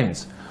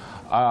complaints.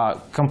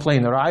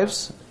 Complaint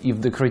arrives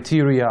if the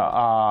criteria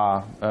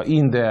are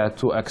in there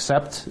to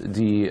accept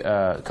the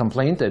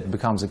complaint, that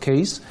becomes a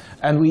case,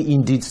 and we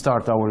indeed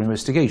start our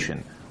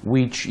investigation,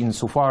 which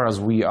insofar as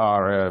we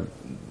are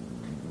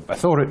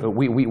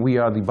we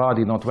are the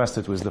body not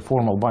vested with the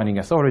formal binding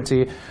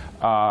authority,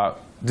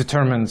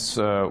 determines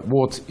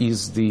what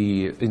is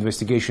the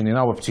investigation in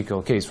our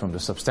particular case from the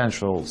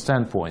substantial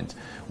standpoint.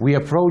 We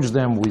approach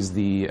them with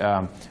the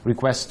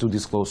request to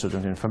disclose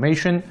certain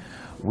information.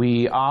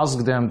 We ask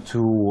them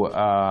to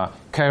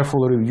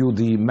carefully review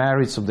the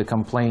merits of the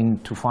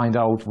complaint to find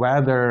out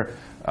whether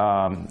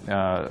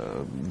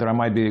there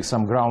might be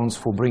some grounds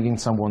for bringing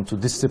someone to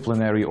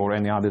disciplinary or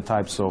any other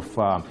types of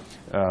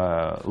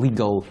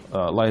legal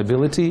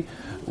liability.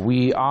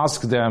 We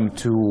ask them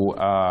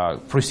to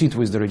proceed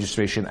with the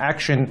registration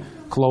action,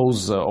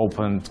 close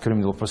open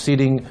criminal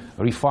proceeding,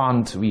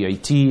 refund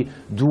VAT,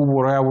 do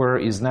whatever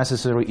is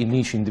necessary in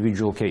each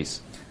individual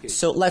case.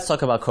 So let's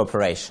talk about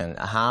cooperation.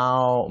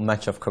 How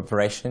much of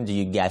cooperation do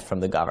you get from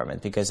the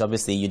government? Because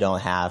obviously you don't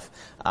have,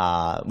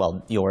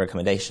 your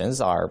recommendations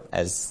are,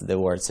 as the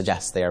word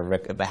suggests, they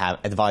have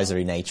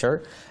advisory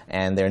nature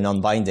and they're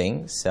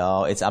non-binding.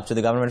 So it's up to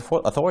the government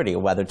authority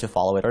whether to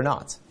follow it or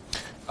not.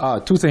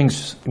 Two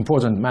things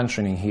important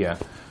mentioning here.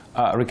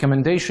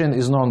 Recommendation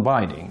is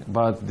non-binding,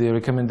 but the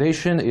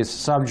recommendation is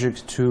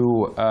subject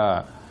to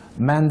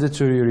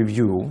mandatory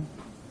review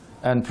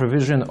and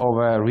provision of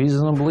a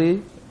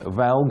reasonably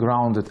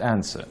well-grounded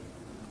answer.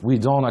 We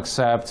don't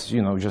accept,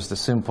 just a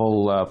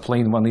simple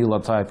plain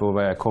vanilla type of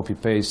a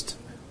copy-paste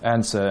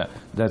answer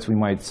that we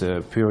might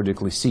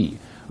periodically see.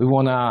 We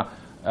want to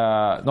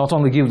not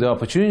only give the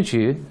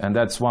opportunity, and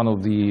that's one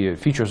of the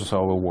features of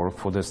our work,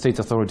 for the state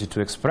authority to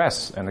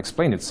express and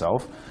explain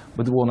itself,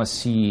 but we want to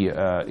see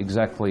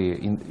exactly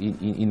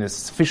in a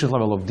sufficient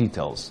level of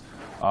details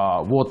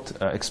what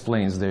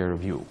explains their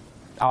view.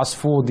 As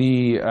for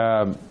the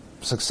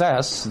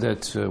success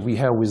that we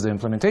have with the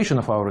implementation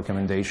of our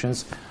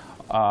recommendations,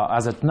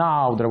 as at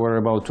now there were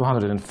about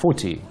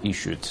 240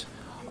 issued,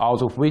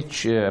 out of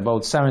which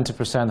about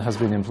 70% has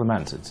been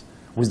implemented.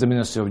 With the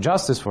Ministry of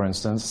Justice, for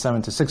instance,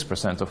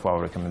 76% of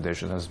our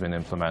recommendation has been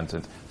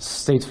implemented.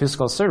 State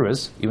Fiscal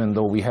Service, even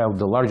though we have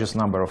the largest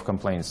number of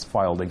complaints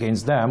filed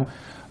against them,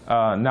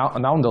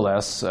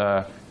 nonetheless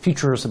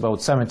features about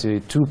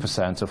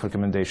 72% of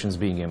recommendations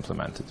being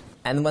implemented.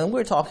 And when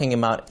we're talking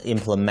about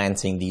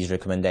implementing these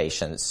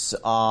recommendations,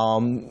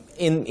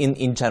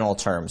 in general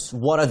terms,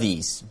 what are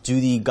these? Do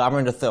the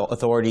government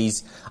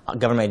authorities,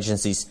 government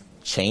agencies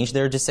change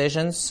their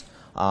decisions?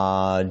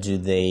 Do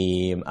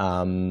they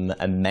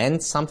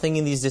amend something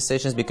in these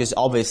decisions? Because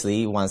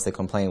obviously, once the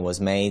complaint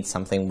was made,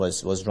 something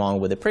was wrong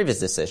with the previous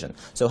decision.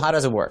 So how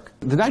does it work?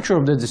 The nature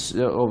of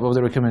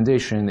the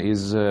recommendation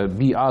is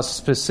be as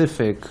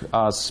specific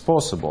as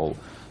possible.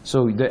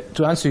 So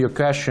to answer your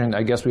question,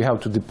 I guess we have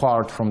to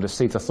depart from the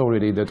state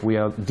authority that we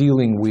are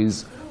dealing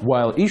with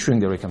while issuing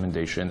the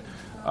recommendation.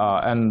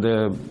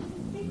 The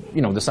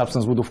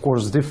substance would, of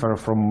course, differ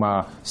from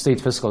State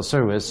Fiscal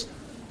Service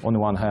on the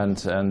one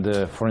hand,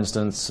 and for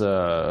instance,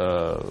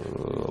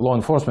 law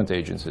enforcement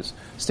agencies.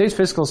 State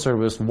Fiscal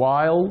Service,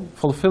 while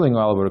fulfilling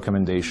our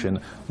recommendation,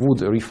 would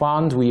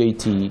refund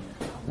VAT,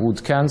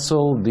 would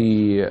cancel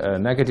the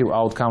negative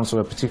outcomes of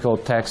a particular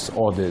tax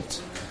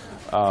audit.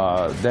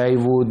 They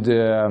would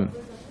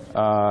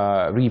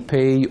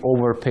repay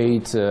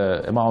overpaid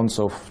amounts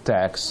of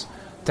tax.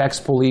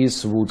 Tax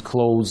police would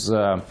close.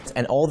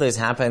 And all this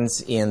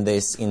happens in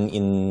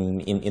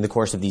the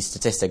course of these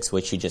statistics,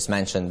 which you just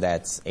mentioned.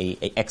 That's a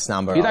X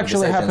number. It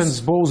actually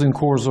happens both in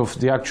course of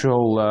the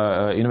actual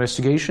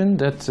investigation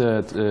that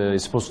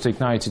is supposed to take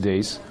 90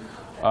 days,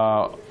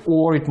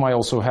 or it might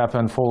also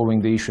happen following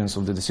the issuance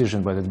of the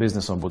decision by the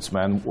business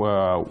ombudsman,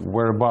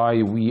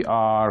 whereby we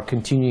are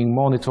continuing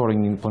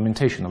monitoring the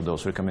implementation of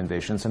those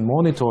recommendations. And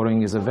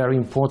monitoring is a very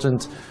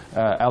important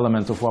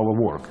element of our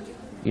work.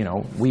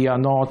 We are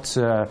not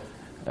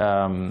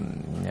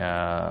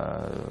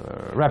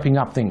wrapping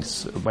up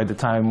things by the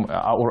time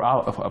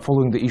or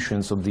following the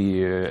issuance of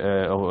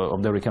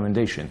the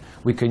recommendation.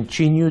 We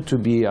continue to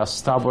be as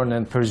stubborn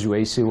and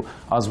persuasive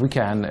as we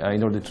can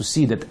in order to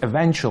see that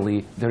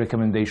eventually the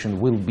recommendation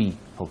will be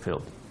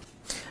fulfilled.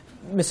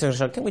 Mr.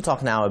 Ryszard, can we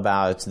talk now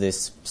about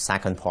this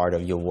second part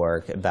of your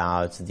work,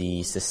 about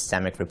the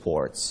systemic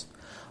reports?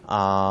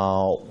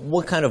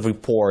 What kind of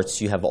reports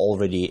you have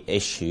already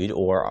issued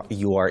or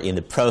you are in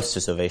the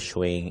process of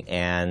issuing,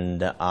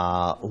 and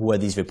who are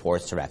these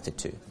reports directed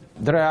to?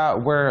 There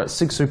were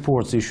 6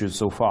 reports issued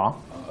so far.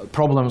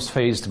 problems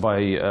faced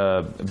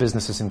by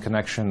businesses in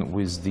connection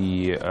with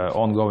the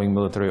ongoing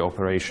military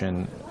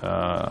operation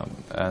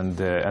and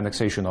the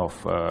annexation of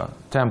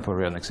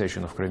temporary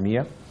annexation of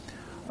Crimea,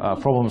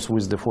 problems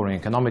with the foreign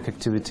economic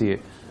activity,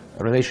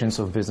 relations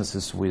of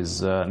businesses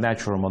with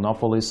natural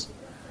monopolies,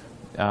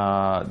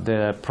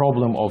 the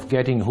problem of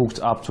getting hooked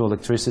up to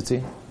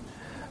electricity,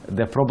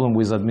 the problem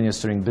with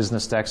administering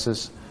business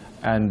taxes,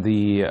 and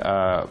the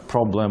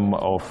problem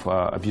of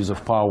abuse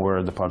of power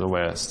on the part of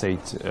a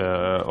state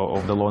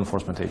of the law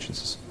enforcement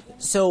agencies.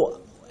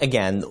 So,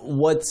 again,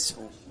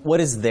 what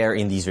is there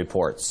in these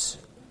reports?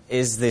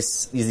 Is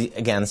it,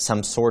 again,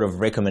 some sort of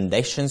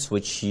recommendations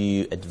which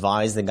you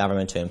advise the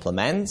government to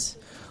implement,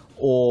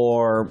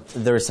 or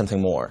there is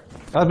something more?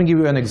 Let me give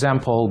you an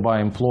example by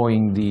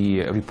employing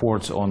the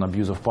reports on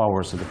abuse of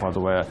powers on the part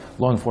of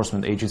law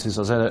enforcement agencies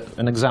as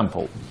an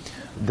example.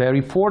 The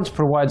report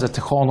provides a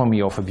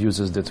taxonomy of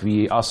abuses that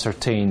we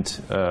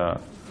ascertained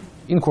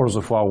in course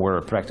of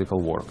our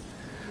practical work.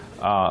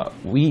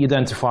 We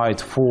identified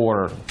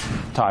 4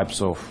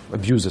 types of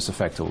abuses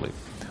effectively.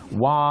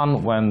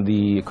 One, when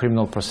the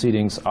criminal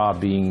proceedings are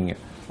being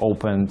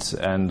opened,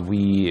 and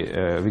we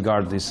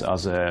regard this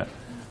as a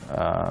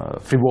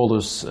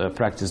frivolous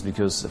practice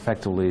because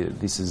effectively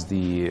this is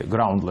the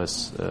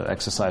groundless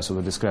exercise of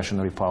the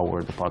discretionary power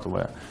on the part of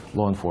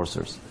law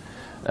enforcers.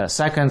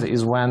 Second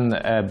is when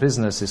a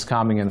business is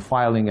coming and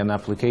filing an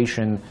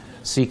application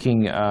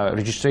seeking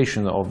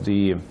registration of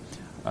the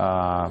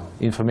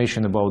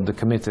information about the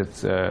committed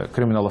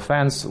criminal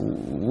offense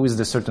with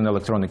the certain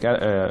electronic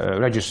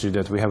registry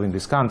that we have in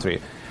this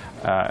country.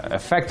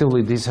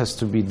 Effectively, this has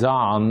to be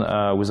done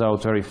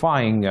without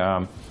verifying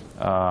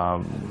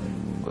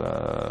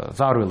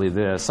thoroughly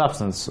the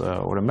substance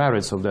or the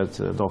merits of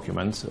that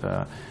document.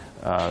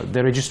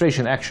 The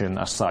registration action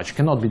as such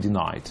cannot be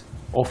denied.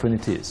 Often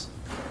it is.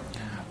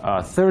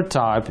 Third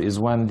type is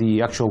when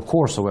the actual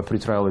course of a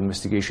pretrial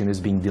investigation is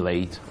being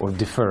delayed or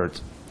deferred.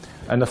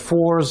 And the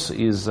fourth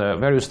is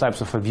various types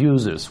of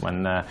abuses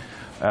when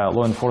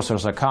law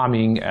enforcers are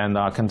coming and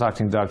are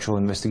conducting the actual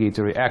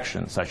investigatory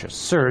action, such as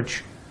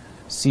search,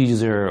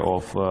 seizure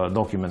of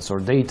documents or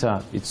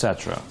data,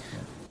 etc.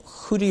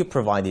 Who do you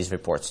provide these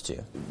reports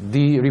to?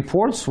 The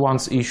reports,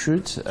 once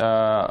issued,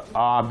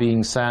 are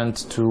being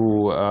sent to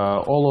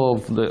all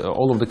of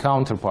the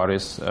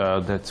counterparties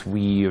that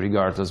we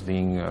regard as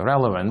being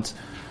relevant.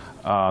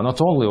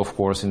 Not only, of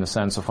course, in the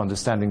sense of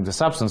understanding the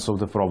substance of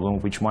the problem,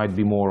 which might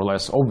be more or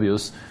less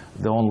obvious.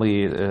 The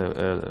only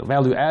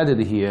value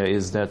added here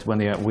is that when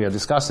we are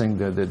discussing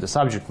the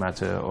subject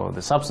matter or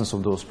the substance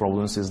of those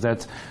problems, is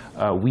that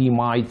we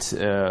might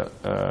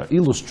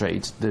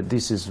illustrate that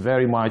this is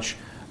very much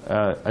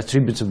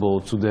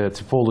attributable to the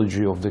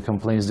typology of the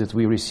complaints that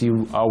we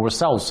receive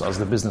ourselves as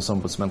the Business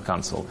Ombudsman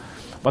Council.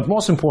 But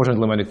most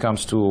importantly, when it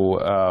comes to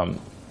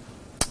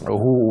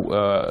who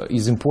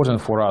is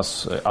important for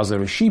us as a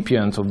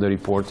recipient of the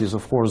report is,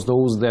 of course,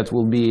 those that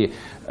will be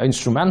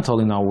instrumental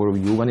in our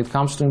view when it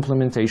comes to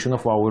implementation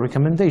of our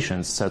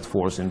recommendations set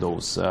forth in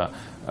those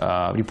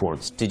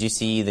reports. Did you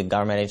see the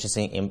government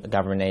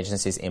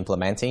agencies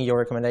implementing your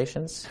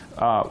recommendations?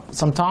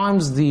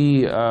 Sometimes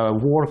the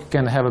work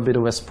can have a bit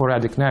of a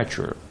sporadic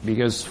nature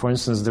because, for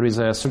instance, there is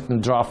a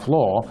certain draft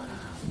law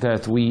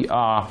that we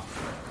are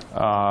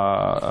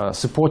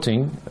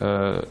supporting.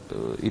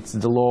 It's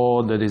the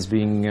law that is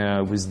being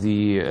with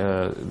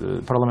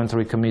the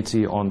Parliamentary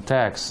Committee on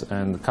Tax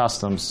and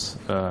Customs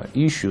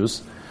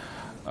issues.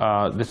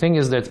 The thing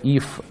is that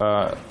if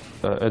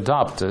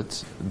adopted,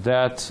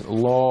 that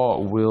law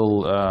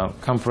will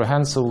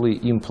comprehensively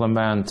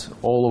implement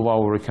all of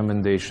our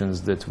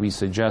recommendations that we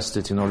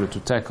suggested in order to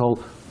tackle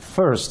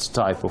first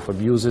type of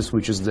abuses,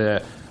 which is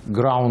the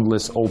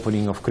groundless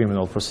opening of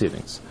criminal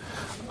proceedings.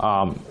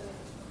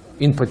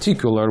 In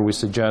particular, we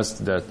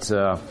suggest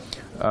that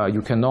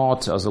you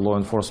cannot, as a law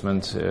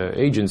enforcement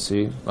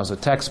agency, as a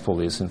tax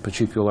police in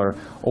particular,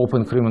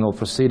 open criminal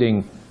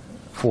proceeding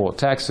for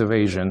tax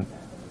evasion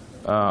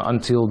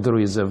until there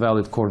is a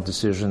valid court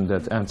decision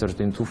that entered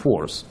into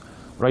force.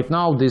 Right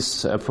now,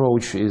 this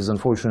approach is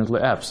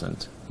unfortunately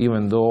absent,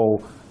 even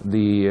though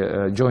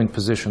the joint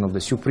position of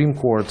the Supreme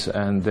Court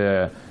and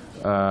the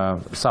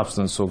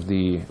substance of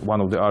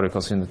one of the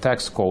articles in the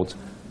tax code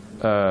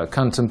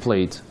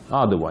contemplate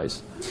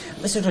otherwise.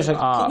 Mr.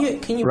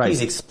 Troszczak, can you right.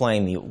 please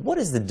explain me what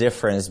is the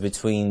difference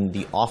between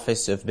the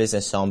Office of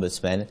Business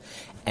Ombudsman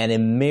and a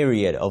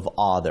myriad of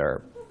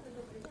other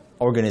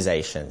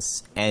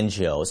organizations,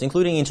 NGOs,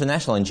 including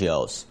international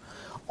NGOs,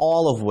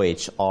 all of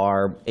which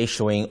are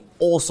issuing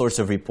all sorts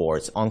of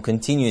reports on a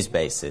continuous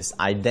basis,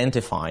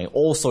 identifying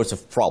all sorts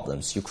of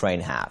problems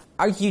Ukraine have?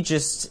 Are you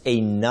just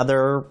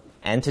another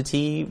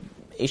entity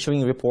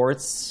issuing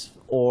reports,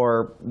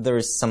 or there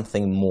is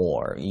something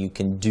more? You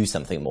can do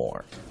something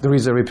more? There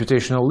is a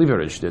reputational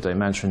leverage that I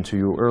mentioned to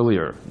you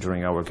earlier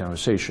during our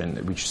conversation,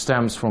 which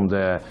stems from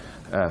the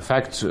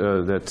fact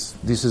that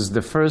this is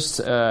the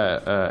first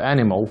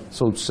animal,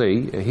 so to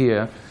say,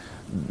 here,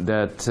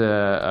 that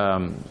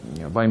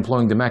by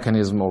employing the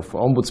mechanism of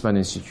ombudsman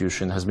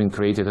institution has been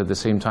created at the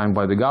same time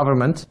by the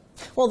government.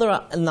 Well, there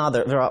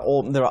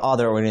are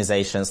other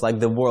organizations like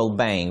the World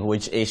Bank,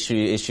 which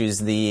issues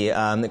the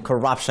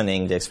corruption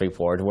index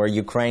report, where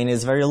Ukraine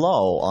is very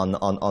low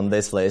on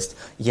this list,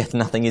 yet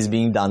nothing is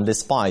being done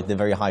despite the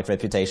very high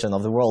reputation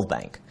of the World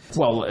Bank.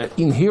 Well,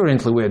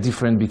 inherently we are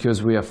different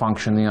because we are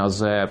functioning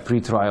as a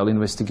pre-trial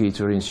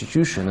investigatory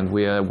institution, and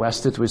we are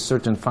vested with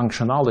certain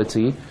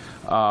functionality,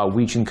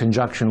 which in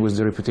conjunction with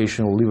the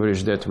reputational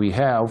leverage that we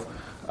have,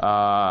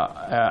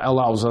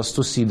 allows us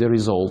to see the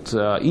result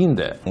in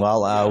there.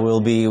 Well,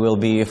 we'll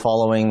be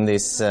following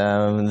this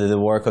the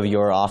work of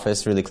your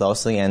office really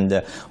closely,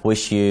 and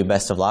wish you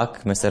best of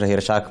luck, Mr.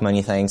 Hirchak.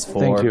 Many thanks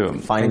for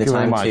finding the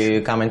time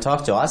to come and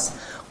talk to us.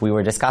 We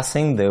were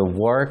discussing the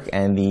work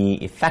and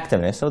the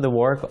effectiveness of the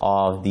work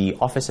of the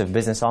Office of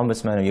Business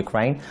Ombudsman of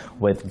Ukraine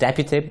with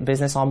Deputy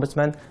Business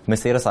Ombudsman,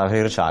 Mr. Yaroslav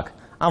Hirchak.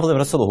 I'm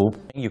Vladimir Solokhub,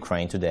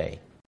 Ukraine Today.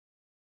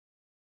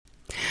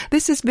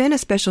 This has been a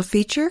special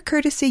feature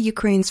courtesy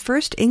Ukraine's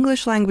first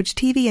English-language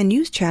TV and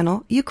news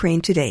channel,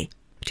 Ukraine Today.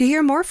 To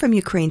hear more from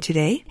Ukraine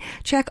Today,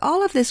 check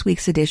all of this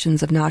week's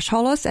editions of Nash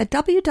Holos at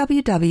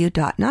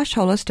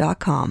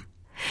www.nashholos.com.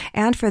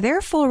 And for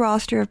their full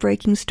roster of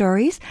breaking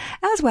stories,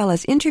 as well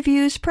as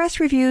interviews,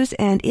 press reviews,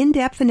 and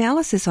in-depth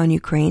analysis on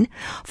Ukraine,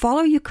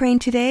 follow Ukraine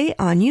Today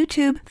on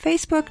YouTube,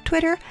 Facebook,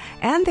 Twitter,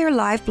 and their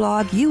live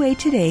blog,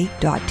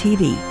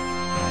 uatoday.tv.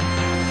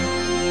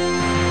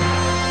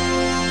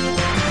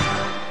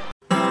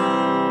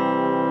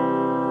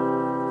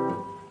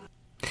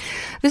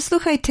 Ви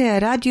слухайте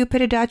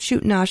радіопередачу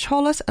 «Наш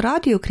голос»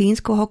 Радіо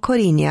Українського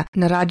коріння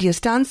на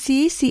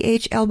радіостанції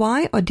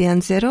CHLY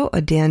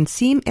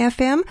 1017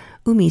 FM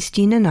у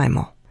місті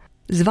Нанаймо.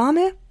 З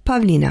вами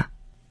Павліна.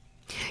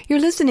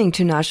 You're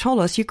listening to Nash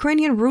Holos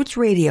Ukrainian Roots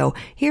Radio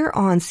here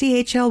on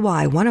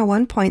CHLY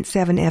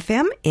 101.7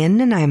 FM in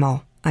Nanaimo.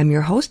 I'm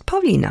your host,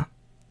 Pavlina.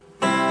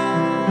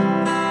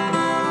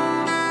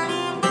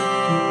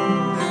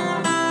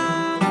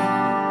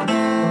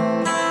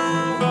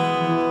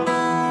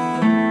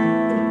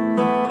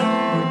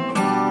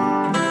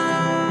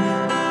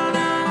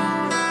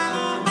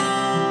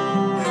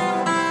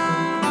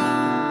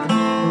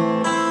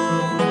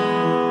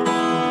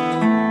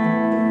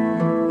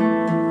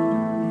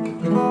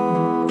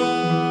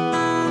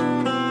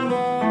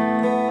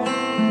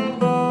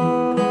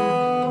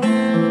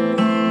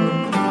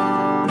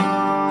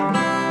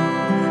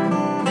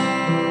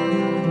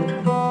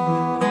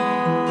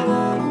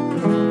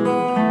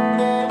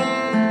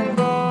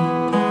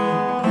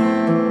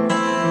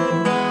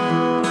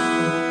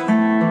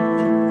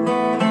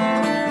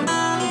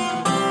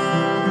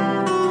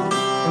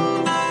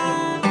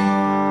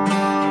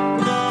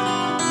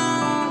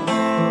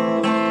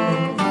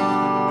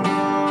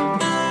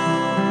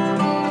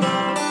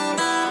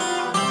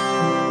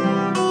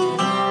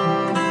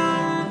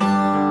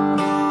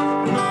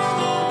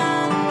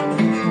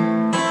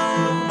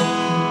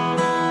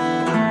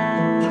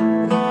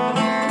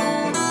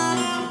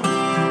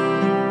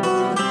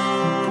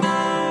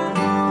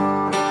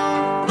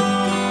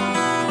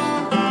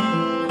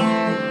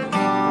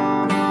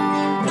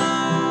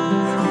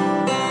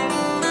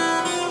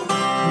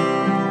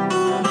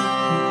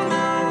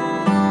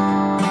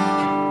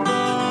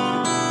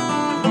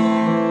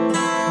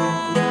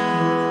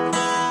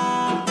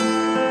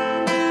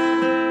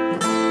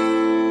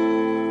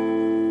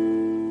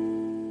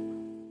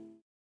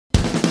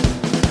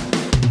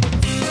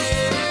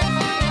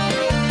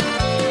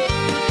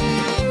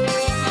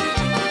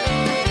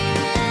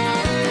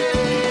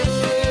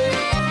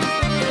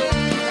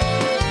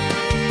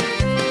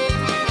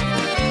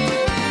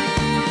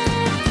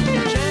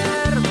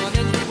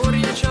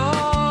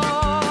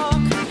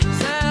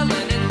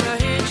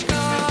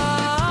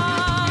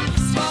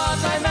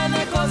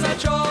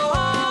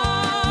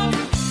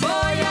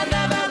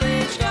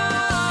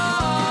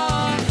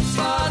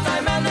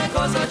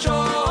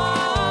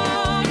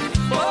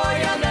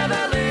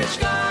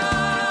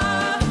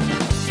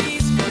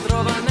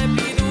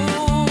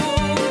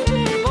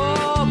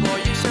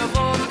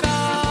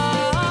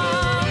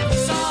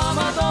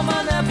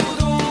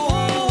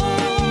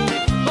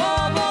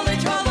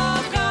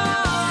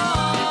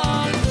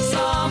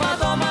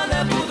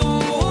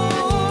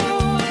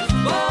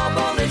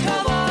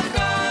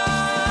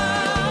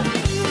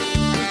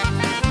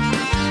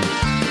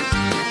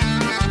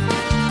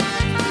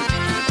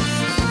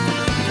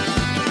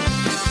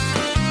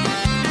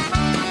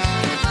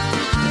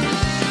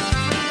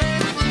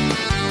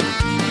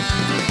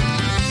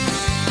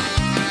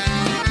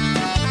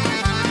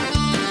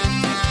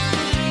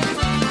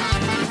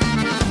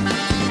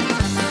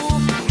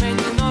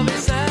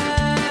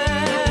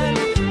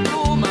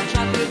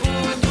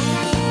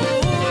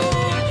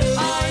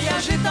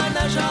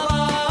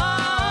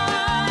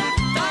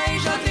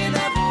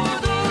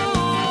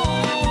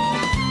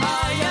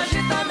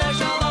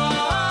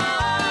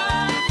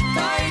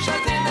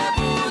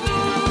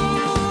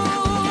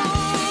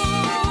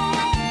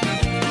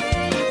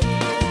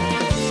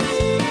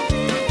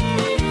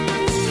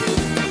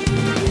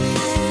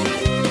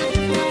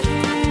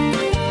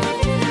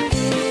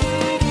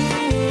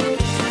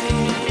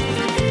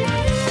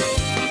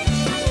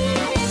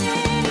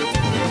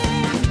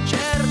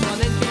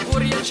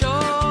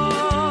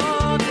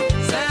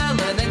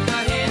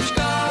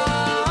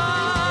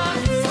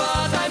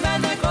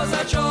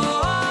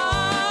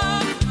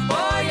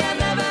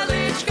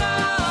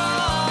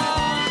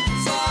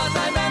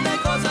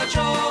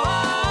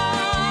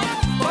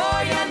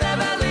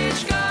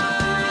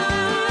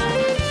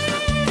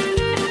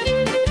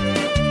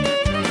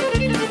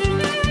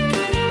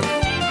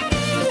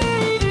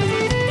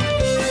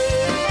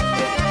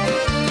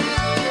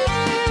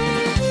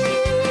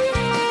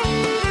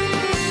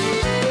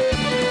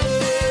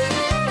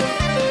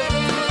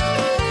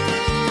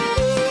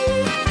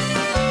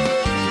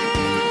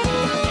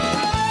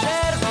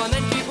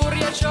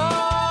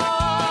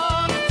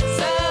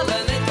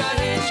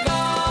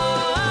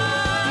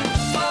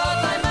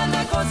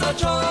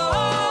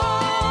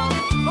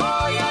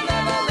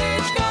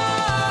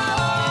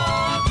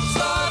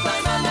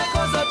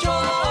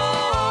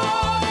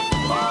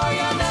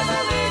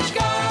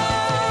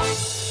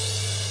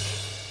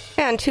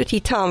 band Tutti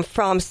Tom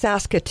from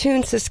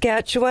Saskatoon,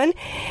 Saskatchewan,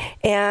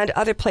 and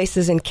other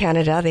places in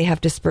Canada. They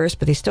have dispersed,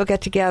 but they still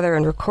get together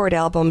and record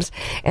albums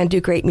and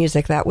do great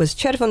music. That was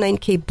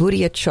Chervonenki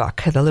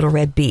Buryachuk, the Little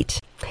Red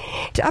Beat.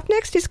 Up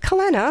next is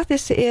Kalena.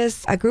 This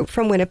is a group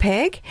from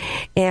Winnipeg,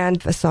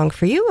 and a song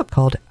for you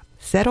called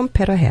Serom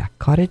Perohe,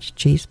 Cottage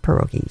Cheese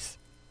Pierogies.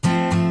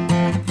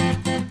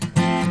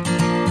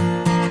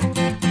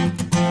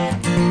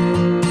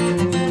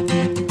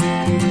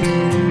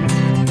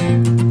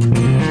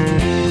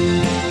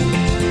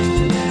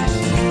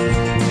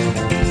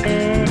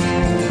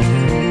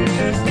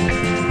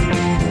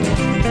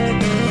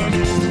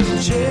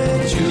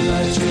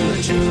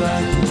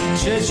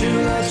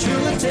 Чula,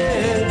 чула те,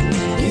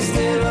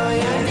 істива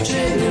як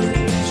вчиню,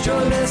 що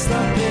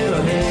несла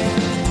пироги.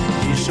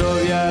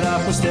 Ішов я на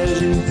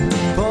постежі,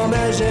 по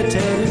межі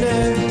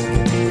терне,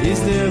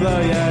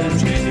 істива як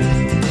вчиню,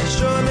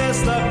 що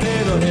несла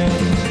пироги.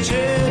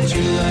 Чула,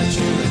 чула,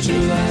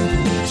 чула,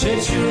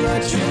 чула,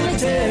 чула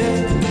те,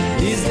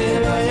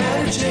 істива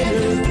як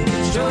вчиню,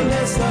 що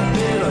несла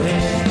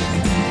пироги.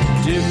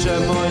 Дівча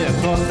моя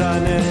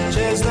кохане,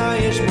 чи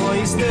знаєш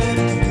мої сни?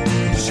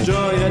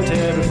 Що я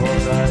тебе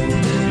кохаю,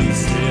 і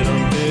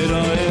сиром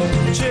пироги.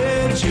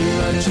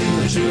 Чула,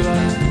 чула, чула,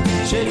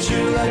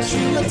 чула,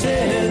 чула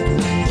те,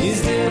 і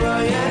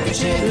здива як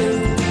вчиню,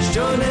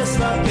 що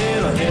несла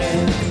пироги.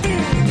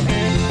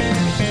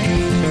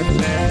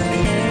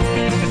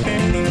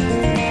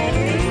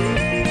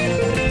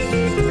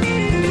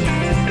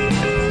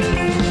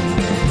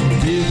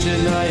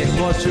 Дівчина, як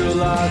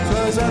почула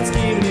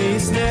козацькі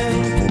пісні,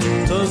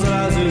 то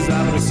зразу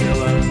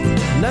запросила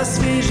на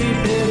свіжі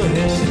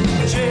пироги.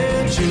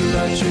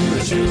 Чула, чула,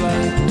 чула,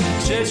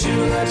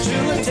 чула,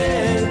 чула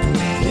те,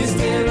 і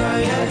здива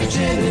як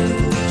вчиню,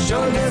 що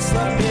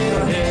несла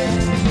пироги.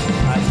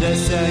 А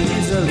деся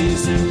із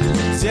лісу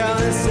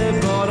взялися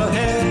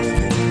вороги,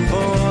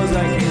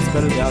 козак із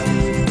бердяку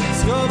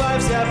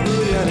сховався в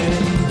бур'яни.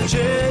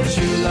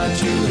 Чула,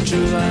 чула,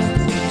 чула,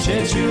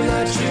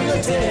 чула, чула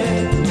те,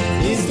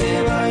 і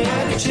здива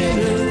як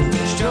вчиню,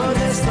 що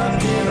несла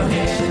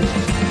пироги.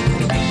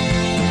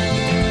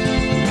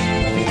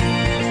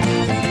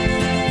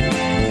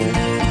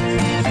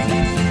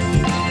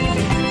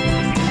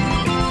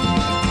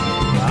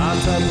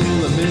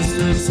 Були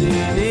мисливці,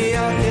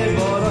 ніякі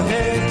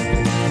вороги,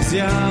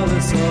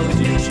 взяли собі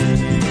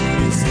дівчині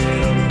і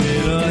сиром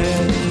пироги.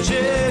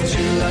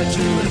 Чула,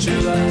 чула,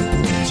 чула,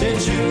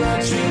 чула,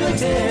 чула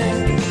те,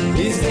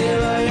 і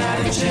здива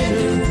як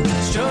вчиню,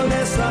 що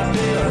несла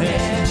пироги.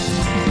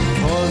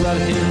 Козак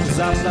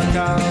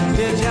заплакав,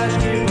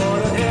 дитячі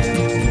вороги,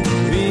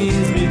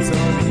 візьміть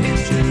собі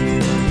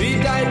дівчині,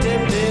 віддайте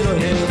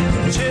пироги.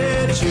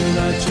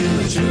 Чула,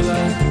 чула, чула,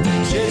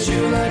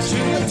 чула,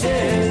 чула те,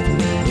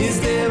 і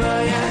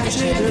здива як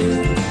вчиню,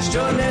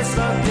 що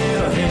несла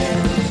пироги.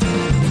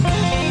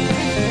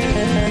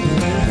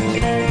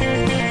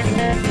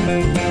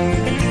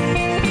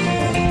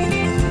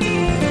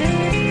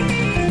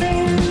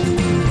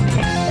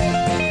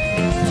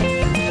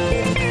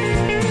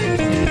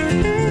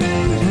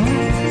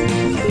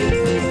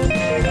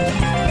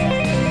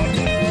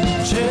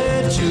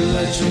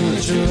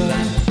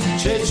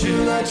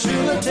 Чула,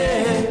 чула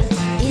те,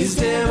 і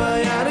здива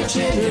як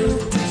вчиню,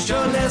 що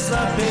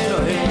несла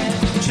пироги.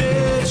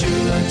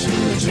 Чула,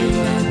 чула,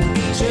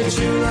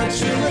 чула,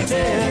 чула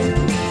те,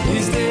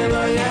 і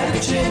здива як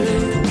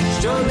вчиню,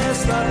 що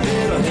несла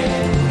пироги.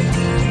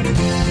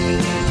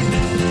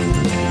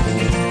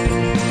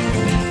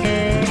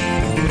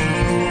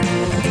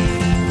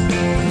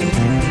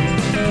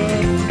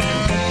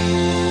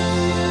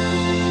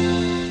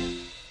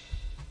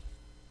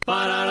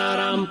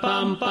 Pararam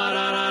pam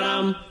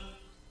pararam,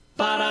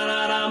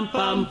 pararam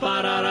pam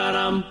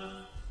pararam,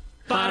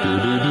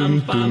 pararam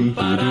pam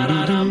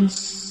pararam,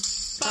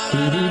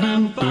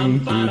 pararam pam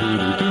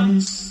pararam,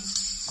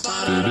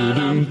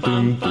 pararam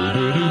pam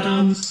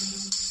pararam,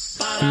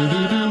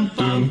 pararam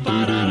pam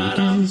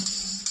pararam.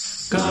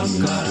 Kam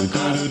karam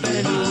karam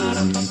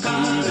pedaram,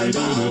 karam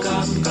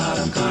karam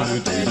karam karam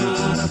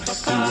pedaram,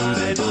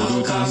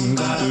 karam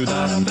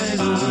karam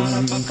pedaram,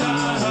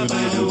 karam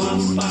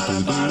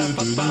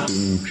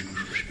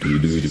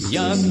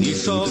Як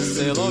ішов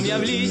селом я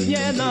в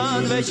літнє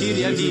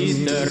надвечір'я,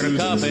 вітер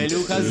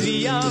капелюха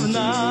звіяв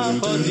на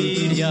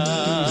подвір'я.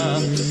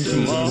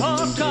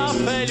 Мого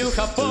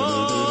капелюха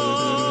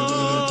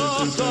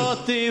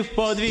покотив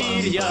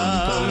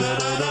подвір'я.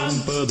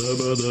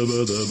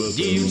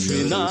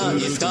 Дівчина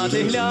із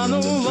хати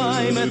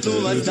глянула й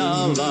метнулась,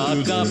 дала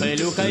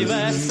капелюха й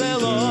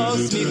весело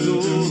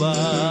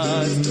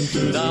сміхнулась.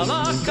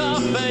 Дала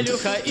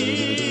капелюха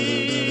і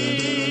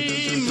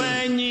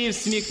мені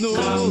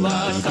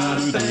всміхнулась.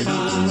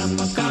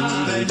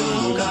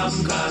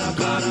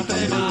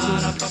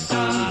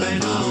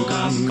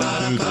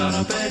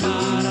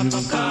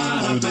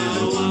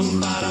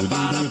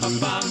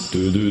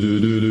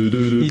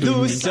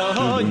 Йду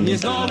сьогодні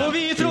знову,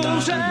 вітру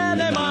вже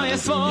немає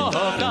свого,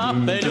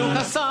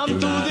 капелюха сам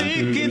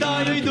туди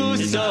кидаю. Йду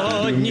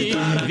сьогодні,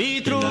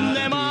 вітру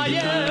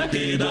немає,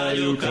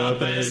 кидаю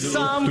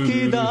Сам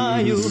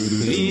кидаю,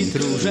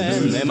 вітру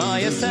вже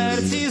немає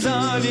серці,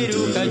 за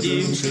вірюка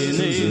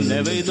дівчини,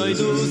 не видно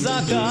йду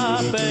за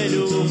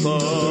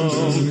капелюхом.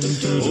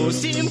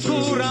 Усім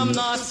курам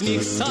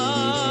насміх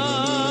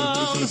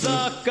сам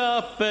за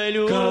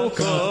капелюхом.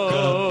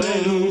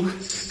 Капелюх,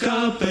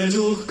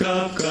 капелюх,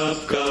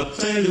 кап-кап,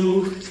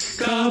 капелюх,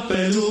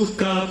 капелюх,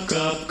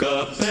 кап-кап,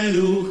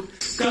 капелюх,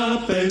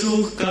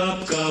 капелюх,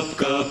 кап-кап,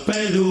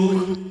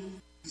 капелюх.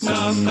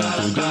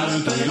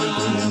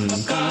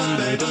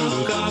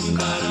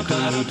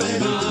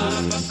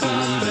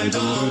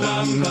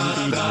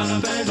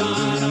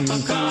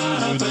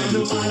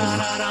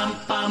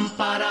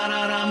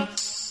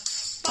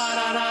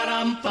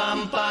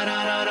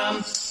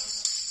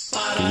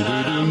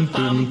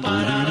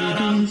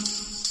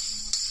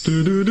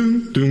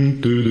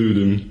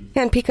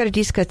 And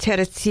Pikardijska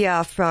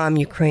Terecia from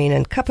Ukraine,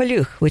 and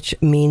Kapeluch, which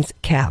means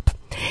cap.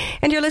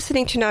 And you're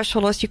listening to Nash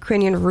Holos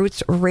Ukrainian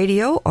Roots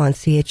Radio on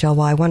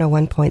CHLY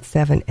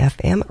 101.7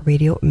 FM,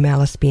 Radio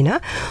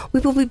Malaspina. We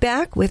will be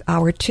back with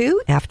Hour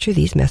 2 after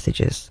these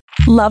messages.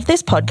 Love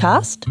this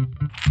podcast?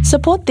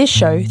 Support this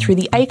show through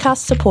the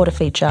Acast supporter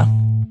feature.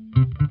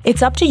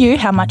 It's up to you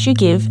how much you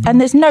give, and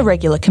there's no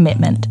regular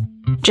commitment.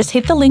 Just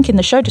hit the link in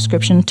the show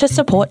description to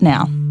support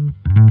now.